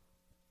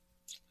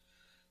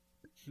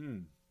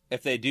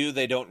 If they do,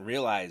 they don't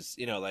realize,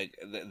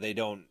 they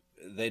don't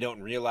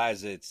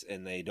realize it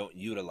and they don't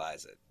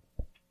utilize it.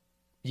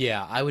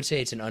 Yeah, I would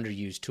say it's an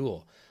underused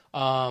tool.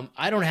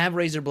 I don't have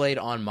razor blade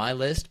on my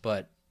list,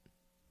 but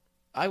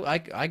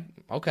I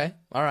okay.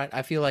 All right.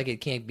 I feel like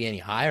it can't be any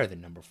higher than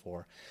number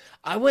 4.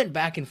 I went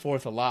back and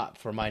forth a lot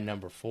for my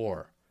number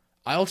 4.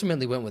 I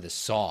ultimately went with a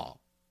saw,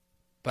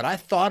 but I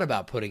thought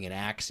about putting an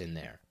axe in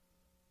there.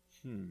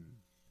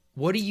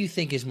 What do you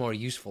think is more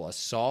useful, a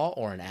saw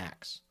or an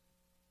axe?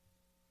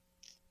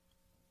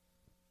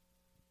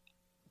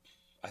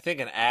 I think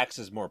an axe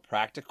is more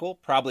practical,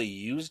 probably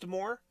used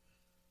more,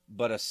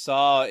 but a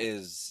saw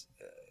is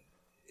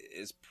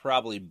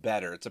probably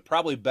better. It's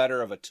probably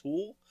better of a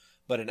tool,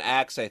 but an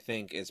axe I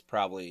think is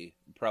probably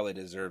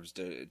deserves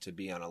to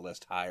be on a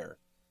list higher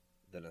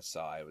than a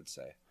saw, I would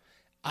say.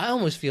 I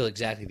almost feel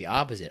exactly the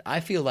opposite. I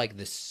feel like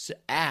the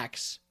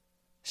axe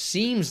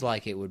seems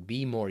like it would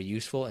be more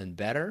useful and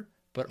better,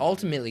 but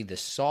ultimately the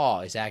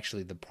saw is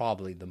actually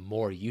probably the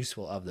more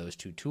useful of those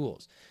two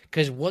tools.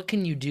 Because what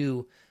can you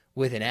do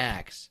with an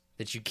axe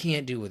that you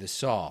can't do with a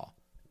saw?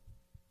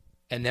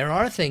 And there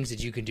are things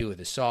that you can do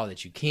with a saw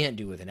that you can't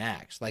do with an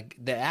axe. Like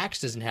the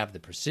axe doesn't have the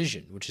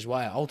precision, which is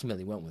why I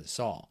ultimately went with a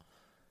saw.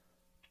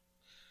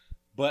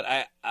 But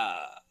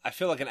I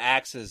feel like an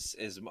axe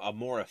is a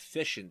more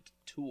efficient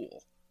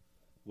tool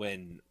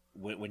when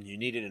you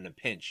need it in a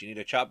pinch. You need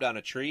to chop down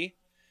a tree,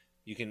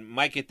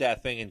 might get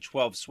that thing in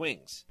 12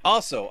 swings.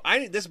 Also,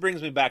 this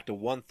brings me back to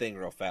one thing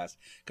real fast,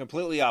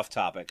 completely off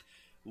topic.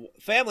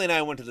 Family and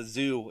I went to the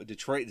zoo,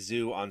 Detroit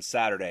Zoo, on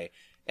Saturday,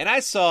 and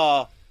I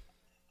saw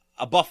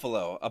a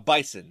buffalo, a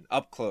bison,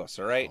 up close,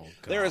 all right? Oh,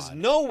 there is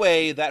no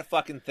way that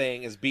fucking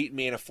thing is beating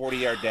me in a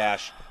 40-yard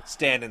dash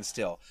standing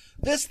still.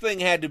 This thing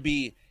had to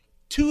be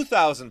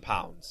 2,000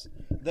 pounds.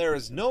 There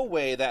is no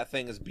way that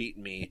thing is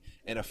beating me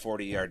in a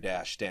 40-yard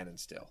dash standing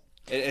still.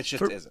 It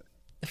just isn't.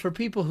 For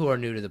people who are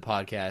new to the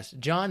podcast,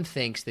 John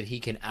thinks that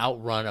he can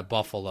outrun a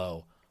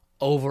buffalo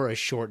over a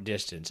short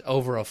distance,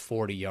 over a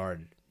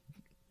 40-yard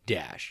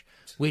dash,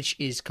 which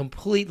is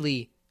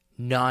completely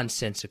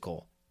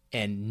nonsensical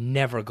and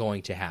never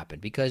going to happen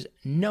because,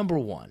 number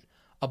one,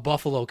 a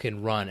buffalo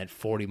can run at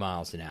 40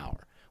 miles an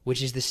hour,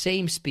 which is the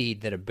same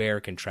speed that a bear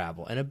can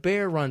travel, and a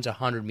bear runs a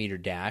 100-meter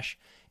dash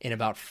in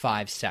about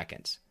 5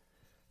 seconds.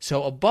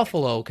 So a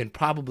buffalo can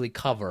probably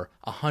cover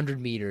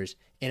 100 meters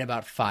in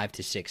about 5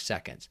 to 6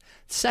 seconds.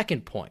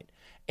 Second point,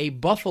 a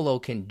buffalo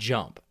can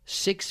jump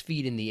 6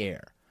 feet in the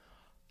air.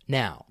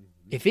 Now,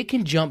 if it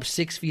can jump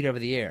 6 feet over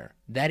the air,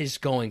 that is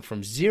going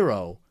from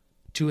 0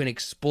 to an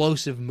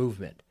explosive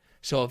movement.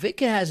 So if it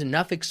has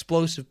enough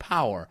explosive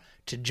power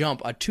to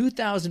jump a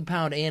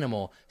 2,000-pound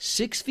animal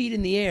 6 feet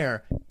in the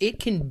air, it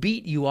can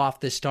beat you off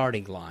the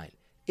starting line.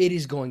 It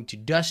is going to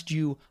dust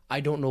you. I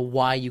don't know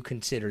why you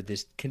consider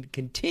this,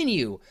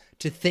 continue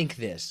to think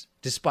this,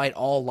 despite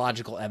all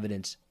logical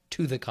evidence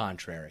to the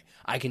contrary.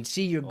 I can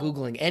see you're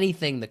Googling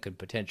anything that could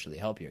potentially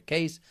help your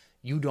case.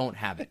 You don't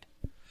have it.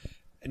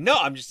 No,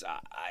 I'm just,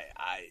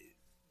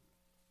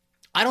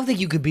 I don't think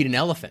you could beat an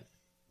elephant.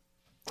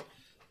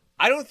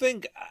 I don't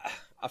think,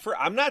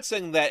 I'm not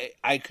saying that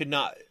I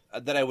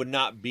would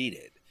not beat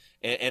it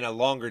in a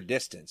longer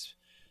distance.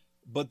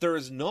 But there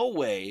is no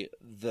way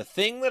the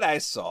thing that I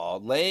saw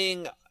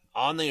laying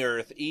on the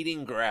earth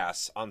eating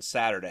grass on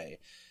Saturday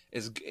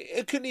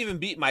it couldn't even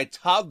beat my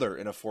toddler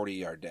in a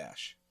 40-yard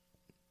dash.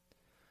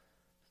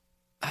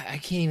 I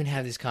can't even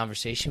have this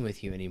conversation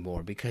with you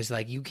anymore because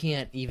you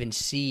can't even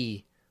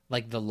see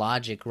the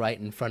logic right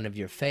in front of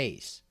your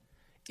face.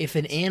 If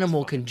an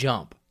animal can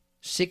jump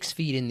 6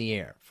 feet in the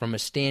air from a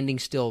standing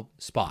still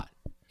spot,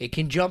 it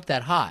can jump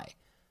that high,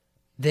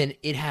 then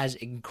it has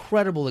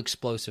incredible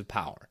explosive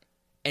power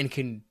and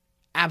can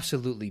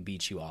absolutely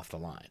beat you off the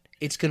line.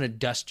 It's going to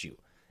dust you.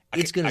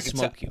 It's going to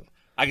smoke you.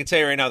 I can tell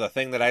you right now, the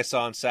thing that I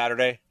saw on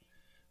Saturday,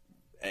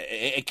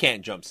 it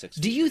can't jump 6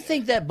 feet. Do you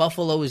think that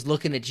buffalo is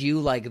looking at you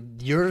like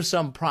you're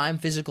some prime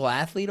physical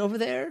athlete over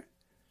there?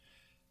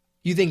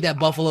 You think that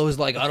buffalo is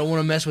like, I don't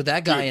want to mess with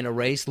that guy in a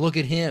race. Look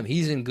at him.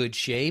 He's in good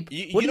shape.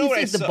 What do you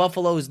think the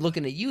buffalo is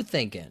looking at you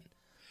thinking?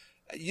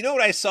 You know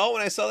what I saw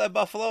when I saw that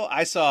buffalo?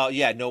 I saw,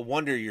 no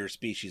wonder your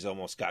species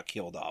almost got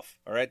killed off.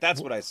 All right, that's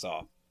what I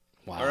saw.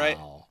 Wow. All right.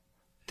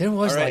 There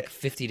was like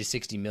 50 to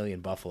 60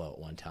 million buffalo at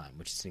one time,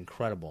 which is an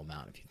incredible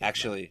amount. If you think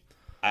Actually,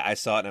 I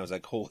saw it and I was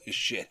like, holy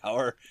shit,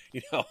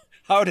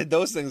 how did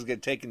those things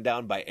get taken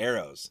down by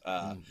arrows?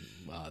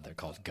 They're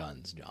called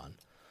guns, John.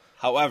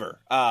 However,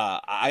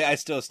 I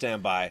still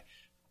stand by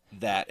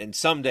that, and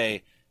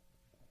someday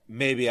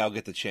maybe I'll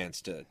get the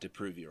chance to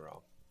prove you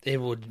wrong.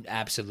 It would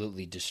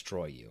absolutely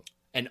destroy you.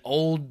 An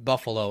old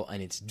buffalo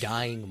in its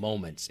dying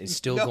moments is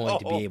still going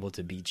to be able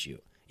to beat you.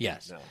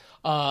 Yes.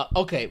 No.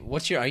 Okay,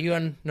 are you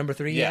on number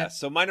 3 yet? Yeah,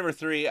 so my number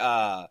 3,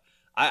 I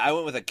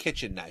went with a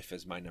kitchen knife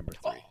as my number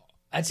 3.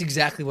 That's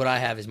exactly what I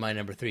have as my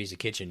number 3 is a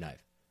kitchen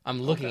knife.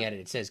 I'm looking at it.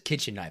 It says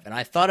kitchen knife. And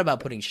I thought about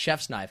putting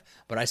chef's knife,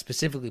 but I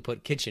specifically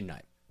put kitchen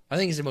knife. I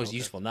think it's the most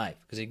useful knife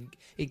because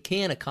it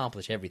can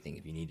accomplish everything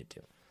if you need it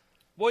to.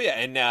 Well, yeah,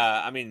 and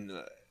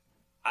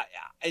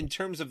in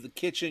terms of the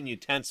kitchen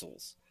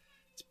utensils,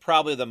 it's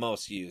probably the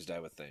most used, I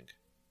would think.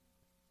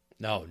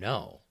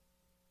 No.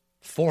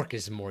 Fork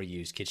is a more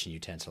used kitchen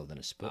utensil than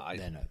a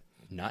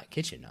not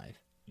kitchen knife.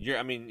 You're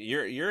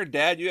a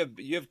dad.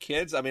 You have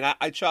kids. I mean,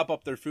 I chop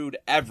up their food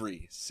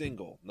every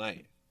single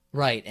night.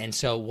 Right, and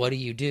so what do?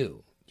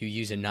 You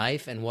use a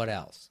knife, and what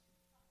else?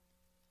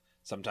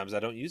 Sometimes I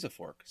don't use a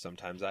fork.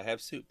 Sometimes I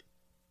have soup.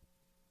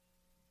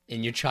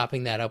 And you're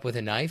chopping that up with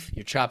a knife?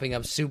 You're chopping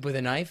up soup with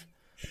a knife?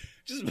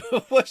 Just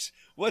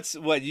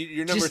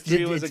your number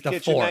 3 was a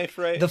kitchen fork. knife,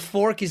 right? The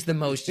fork is the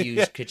most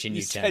used kitchen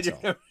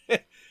utensil.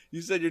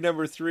 You said your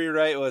number 3,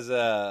 right? Was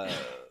a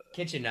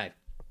kitchen knife.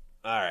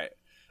 All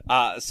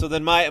right. So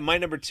then my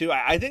number 2,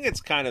 I think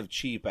it's kind of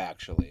cheap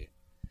actually,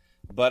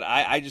 but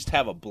I just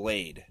have a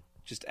blade,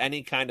 just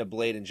any kind of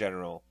blade in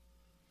general,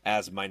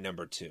 as my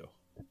number 2.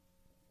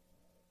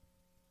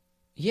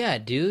 Yeah,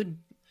 dude.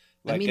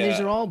 These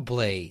are all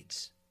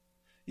blades.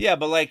 Yeah,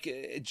 but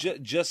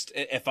just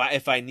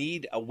if I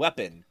need a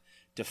weapon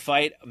to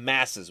fight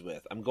masses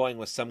with, I'm going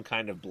with some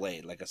kind of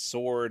blade, like a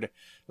sword,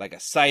 like a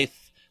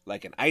scythe,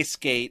 like an ice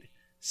skate,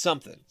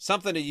 something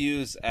to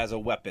use as a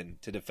weapon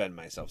to defend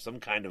myself, some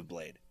kind of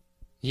blade.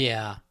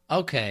 Yeah.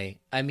 Okay.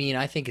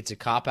 I think it's a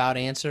cop-out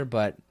answer,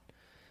 but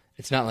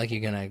it's not like you're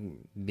gonna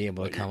be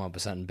able to come up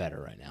with something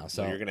better right now.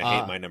 So you're gonna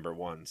hate my number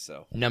 1.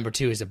 So number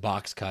 2 is a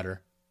box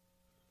cutter.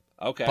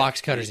 Okay. Box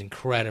cutter is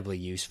incredibly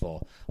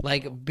useful,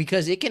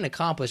 because it can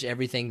accomplish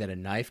everything that a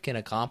knife can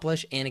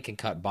accomplish, and it can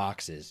cut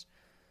boxes,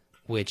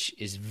 which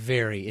is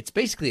it's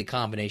basically a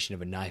combination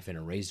of a knife and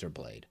a razor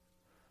blade.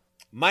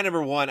 My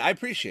number 1, I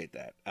appreciate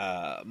that.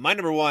 My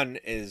number 1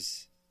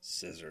 is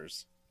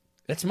scissors.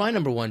 That's my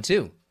number 1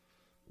 too.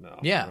 No.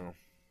 Yeah.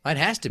 No. It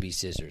has to be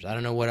scissors. I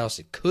don't know what else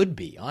it could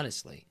be,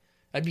 honestly.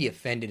 I'd be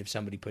offended if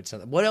somebody put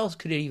something. What else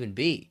could it even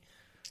be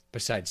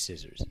besides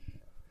scissors?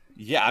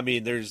 Yeah,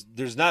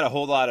 there's not a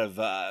whole lot of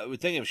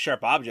thinking of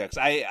sharp objects.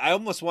 I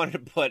almost wanted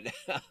to put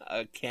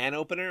a can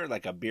opener,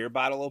 like a beer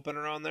bottle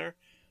opener on there,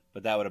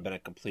 but that would have been a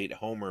complete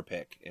homer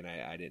pick, and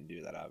I didn't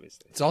do that,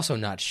 obviously. It's also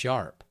not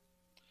sharp.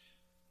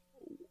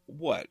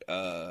 What?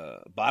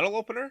 Bottle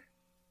opener?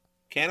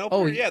 Can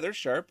opener? Yeah, they're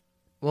sharp.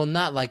 Well,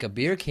 not like a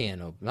beer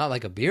not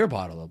like a beer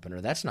bottle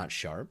opener. That's not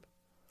sharp.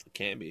 It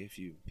can be if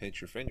you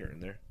pinch your finger in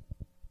there.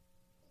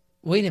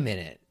 Wait a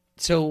minute.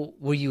 So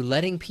were you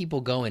letting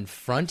people go in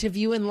front of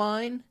you in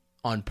line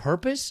on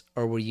purpose,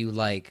 or were you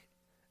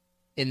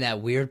in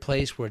that weird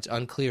place where it's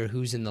unclear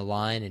who's in the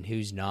line and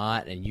who's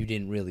not, and you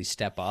didn't really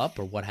step up,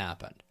 or what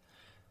happened?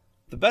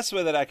 The best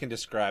way that I can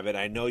describe it,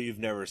 I know you've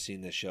never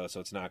seen this show, so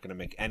it's not going to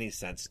make any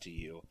sense to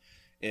you,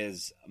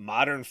 is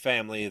Modern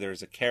Family.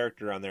 There's a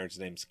character on there. His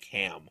name's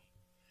Cam.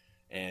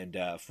 And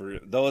for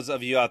those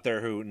of you out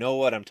there who know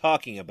what I'm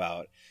talking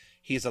about,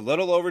 he's a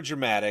little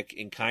overdramatic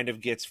and kind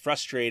of gets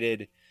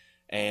frustrated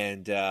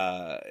and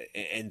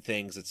in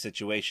things and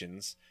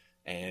situations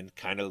and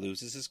kind of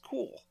loses his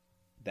cool.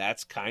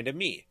 That's kind of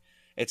me.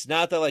 It's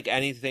not that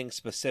anything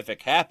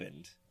specific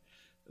happened,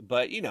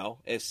 but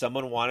if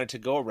someone wanted to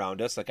go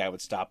around us, I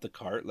would stop the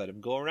cart, let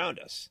him go around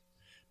us.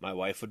 My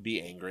wife would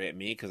be angry at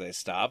me because I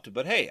stopped,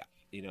 but hey,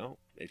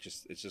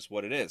 it's just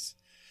what it is.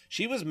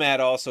 She was mad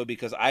also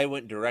because I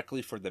went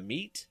directly for the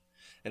meat,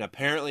 and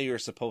apparently you're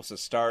supposed to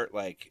start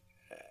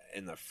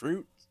in the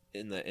fruit,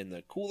 in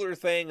the cooler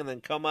thing, and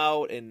then come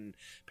out. And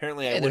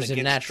apparently, there's a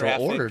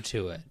natural order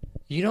to it.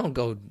 You don't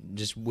go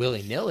just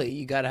willy nilly.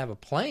 You got to have a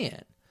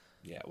plan.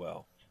 Yeah,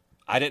 well,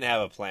 I didn't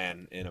have a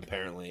plan, and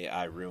apparently,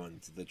 I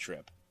ruined the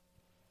trip.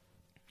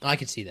 I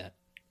could see that.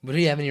 What do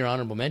you have in your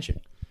honorable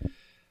mention?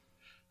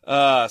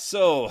 Let's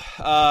see.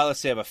 I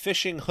have a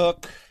fishing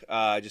hook.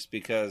 Just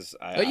because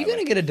Are you going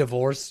to get a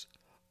divorce?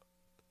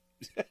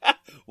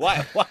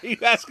 Why are you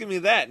asking me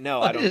that?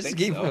 No, I don't think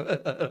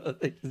so.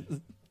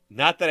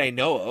 Not that I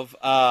know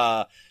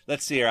of.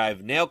 Let's see here. I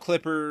have nail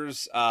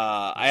clippers.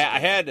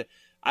 I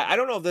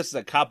don't know if this is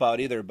a cop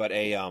out either, but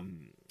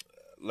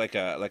like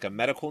a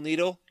medical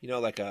needle,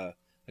 like a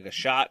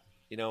shot,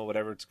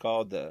 whatever it's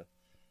called, the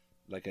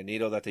like a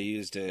needle that they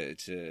use for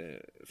It's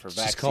vaccines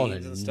just called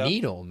and a stuff.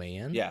 needle,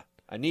 man. Yeah,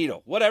 a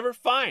needle. Whatever,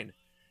 fine.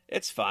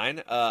 It's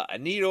fine. A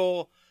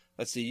needle.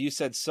 Let's see. You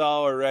said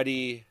saw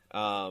already.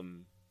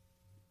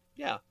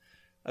 Yeah,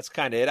 that's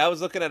kind of it. I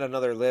was looking at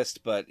another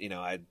list, but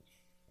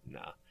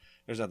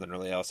there's nothing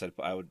really else that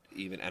I would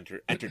even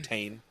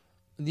entertain.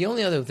 The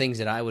only other things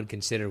that I would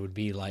consider would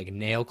be like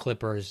nail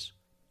clippers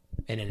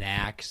and an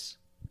axe.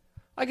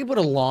 I could put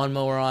a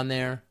lawnmower on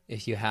there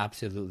if you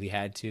absolutely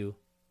had to.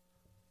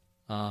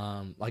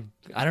 Like,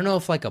 I don't know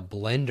if like a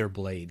blender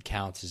blade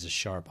counts as a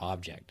sharp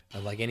object,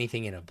 or like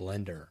anything in a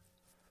blender.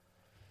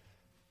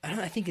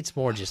 I think it's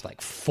more just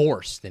like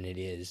force than it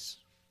is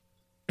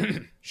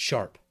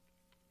sharp.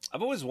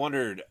 I've always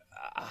wondered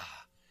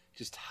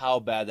just how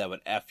bad that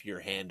would F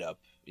your hand up.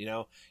 You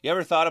know, you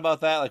ever thought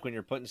about that? Like when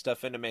you're putting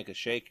stuff in to make a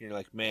shake and you're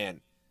like,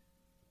 man,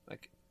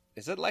 like,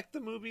 is it like the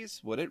movies?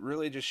 Would it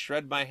really just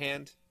shred my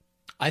hand?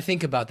 I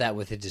think about that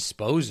with a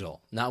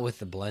disposal, not with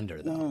the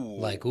blender, though. Ooh.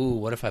 Like,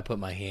 what if I put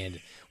my hand?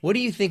 What do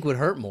you think would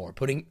hurt more,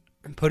 putting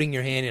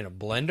your hand in a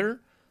blender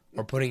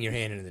or putting your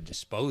hand in the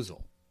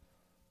disposal?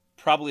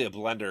 Probably a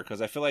blender,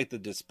 because I feel like the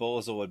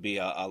disposal would be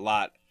a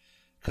lot,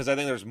 because I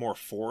think there's more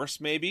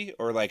force maybe,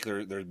 or like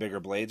there's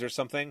bigger blades or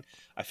something.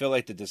 I feel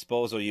like the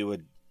disposal you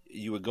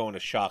would go into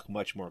shock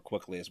much more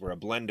quickly, as where a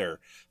blender.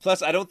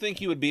 Plus, I don't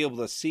think you would be able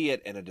to see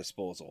it in a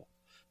disposal.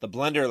 The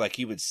blender, like,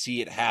 you would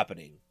see it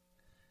happening.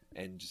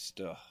 And just,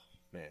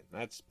 man,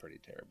 that's pretty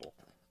terrible.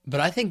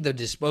 But I think the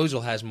disposal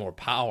has more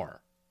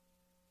power.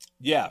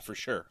 Yeah, for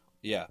sure.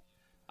 Yeah.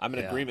 I'm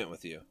in agreement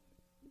with you.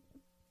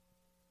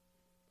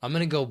 I'm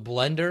going to go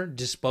blender,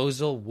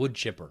 disposal, wood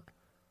chipper.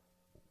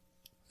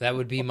 That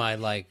would be my,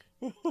 like,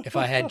 if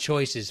I had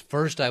choices,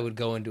 first I would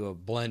go into a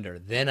blender,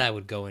 then I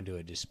would go into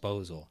a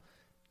disposal.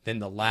 Then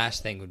the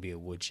last thing would be a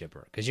wood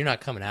chipper, because you're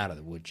not coming out of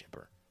the wood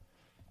chipper.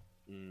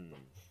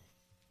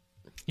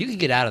 You can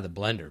get out of the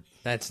blender.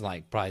 That's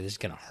like probably this is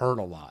going to hurt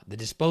a lot. The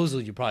disposal,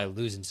 you're probably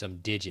losing some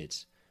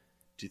digits.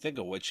 Do you think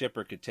a wood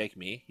chipper could take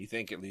me? You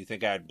think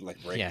I'd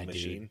like break the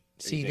machine? Dude.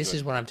 See, this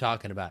is what I'm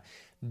talking about.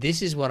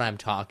 This is what I'm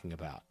talking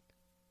about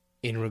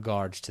in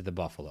regards to the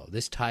buffalo.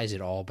 This ties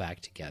it all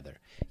back together.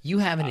 You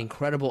have an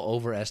incredible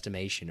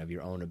overestimation of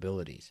your own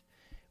abilities.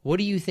 What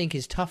do you think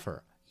is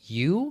tougher,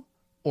 you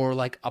or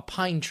like a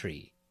pine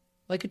tree?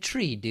 Like a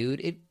tree, dude.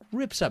 It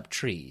rips up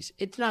trees.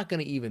 It's not going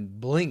to even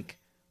blink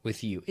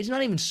with you. It's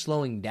not even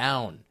slowing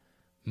down,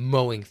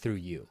 mowing through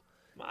you.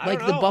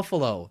 Like the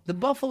buffalo. The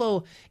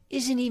buffalo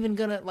isn't even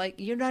going to, like,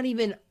 you're not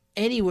even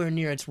anywhere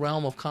near its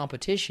realm of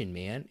competition,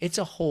 man. It's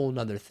a whole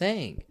nother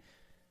thing.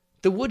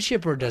 The wood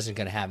chipper doesn't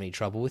going to have any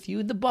trouble with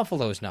you. The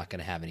buffalo's not going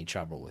to have any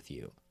trouble with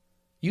you.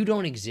 You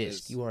don't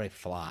exist. You are a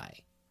fly.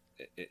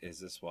 Is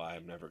this why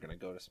I'm never going to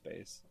go to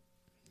space?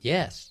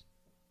 Yes,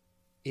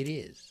 it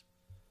is.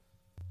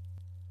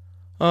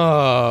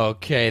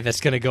 Okay, that's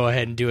going to go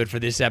ahead and do it for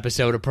this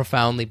episode of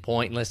Profoundly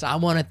Pointless. I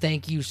want to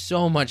thank you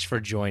so much for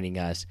joining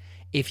us.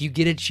 If you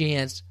get a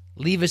chance,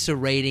 leave us a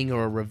rating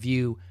or a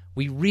review.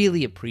 We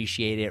really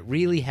appreciate it. It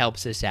really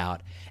helps us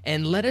out.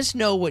 And let us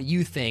know what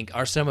you think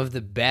are some of the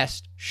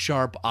best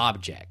sharp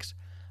objects.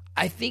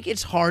 I think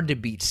it's hard to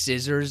beat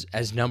scissors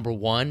as number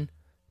one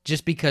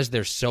just because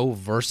they're so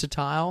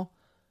versatile.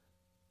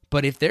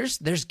 But if there's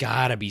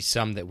got to be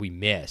some that we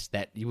miss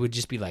that you would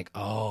just be like,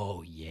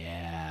 oh,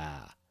 yeah.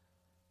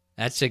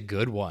 That's a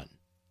good one.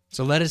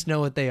 So let us know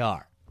what they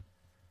are.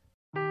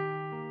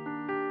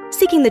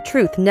 Seeking the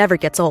truth never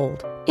gets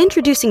old.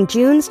 Introducing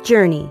June's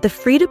Journey, the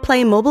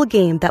free-to-play mobile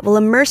game that will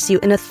immerse you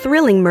in a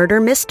thrilling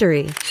murder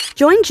mystery.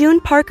 Join June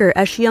Parker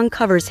as she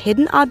uncovers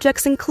hidden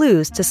objects and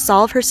clues to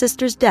solve her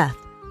sister's death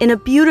in a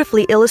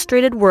beautifully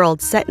illustrated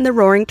world set in the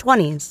Roaring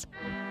 '20s.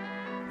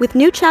 With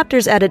new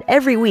chapters added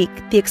every week,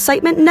 the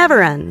excitement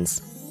never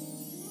ends.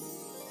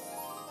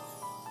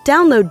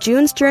 Download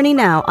June's Journey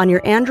now on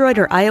your Android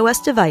or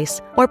iOS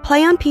device, or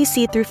play on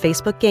PC through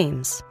Facebook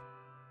Games.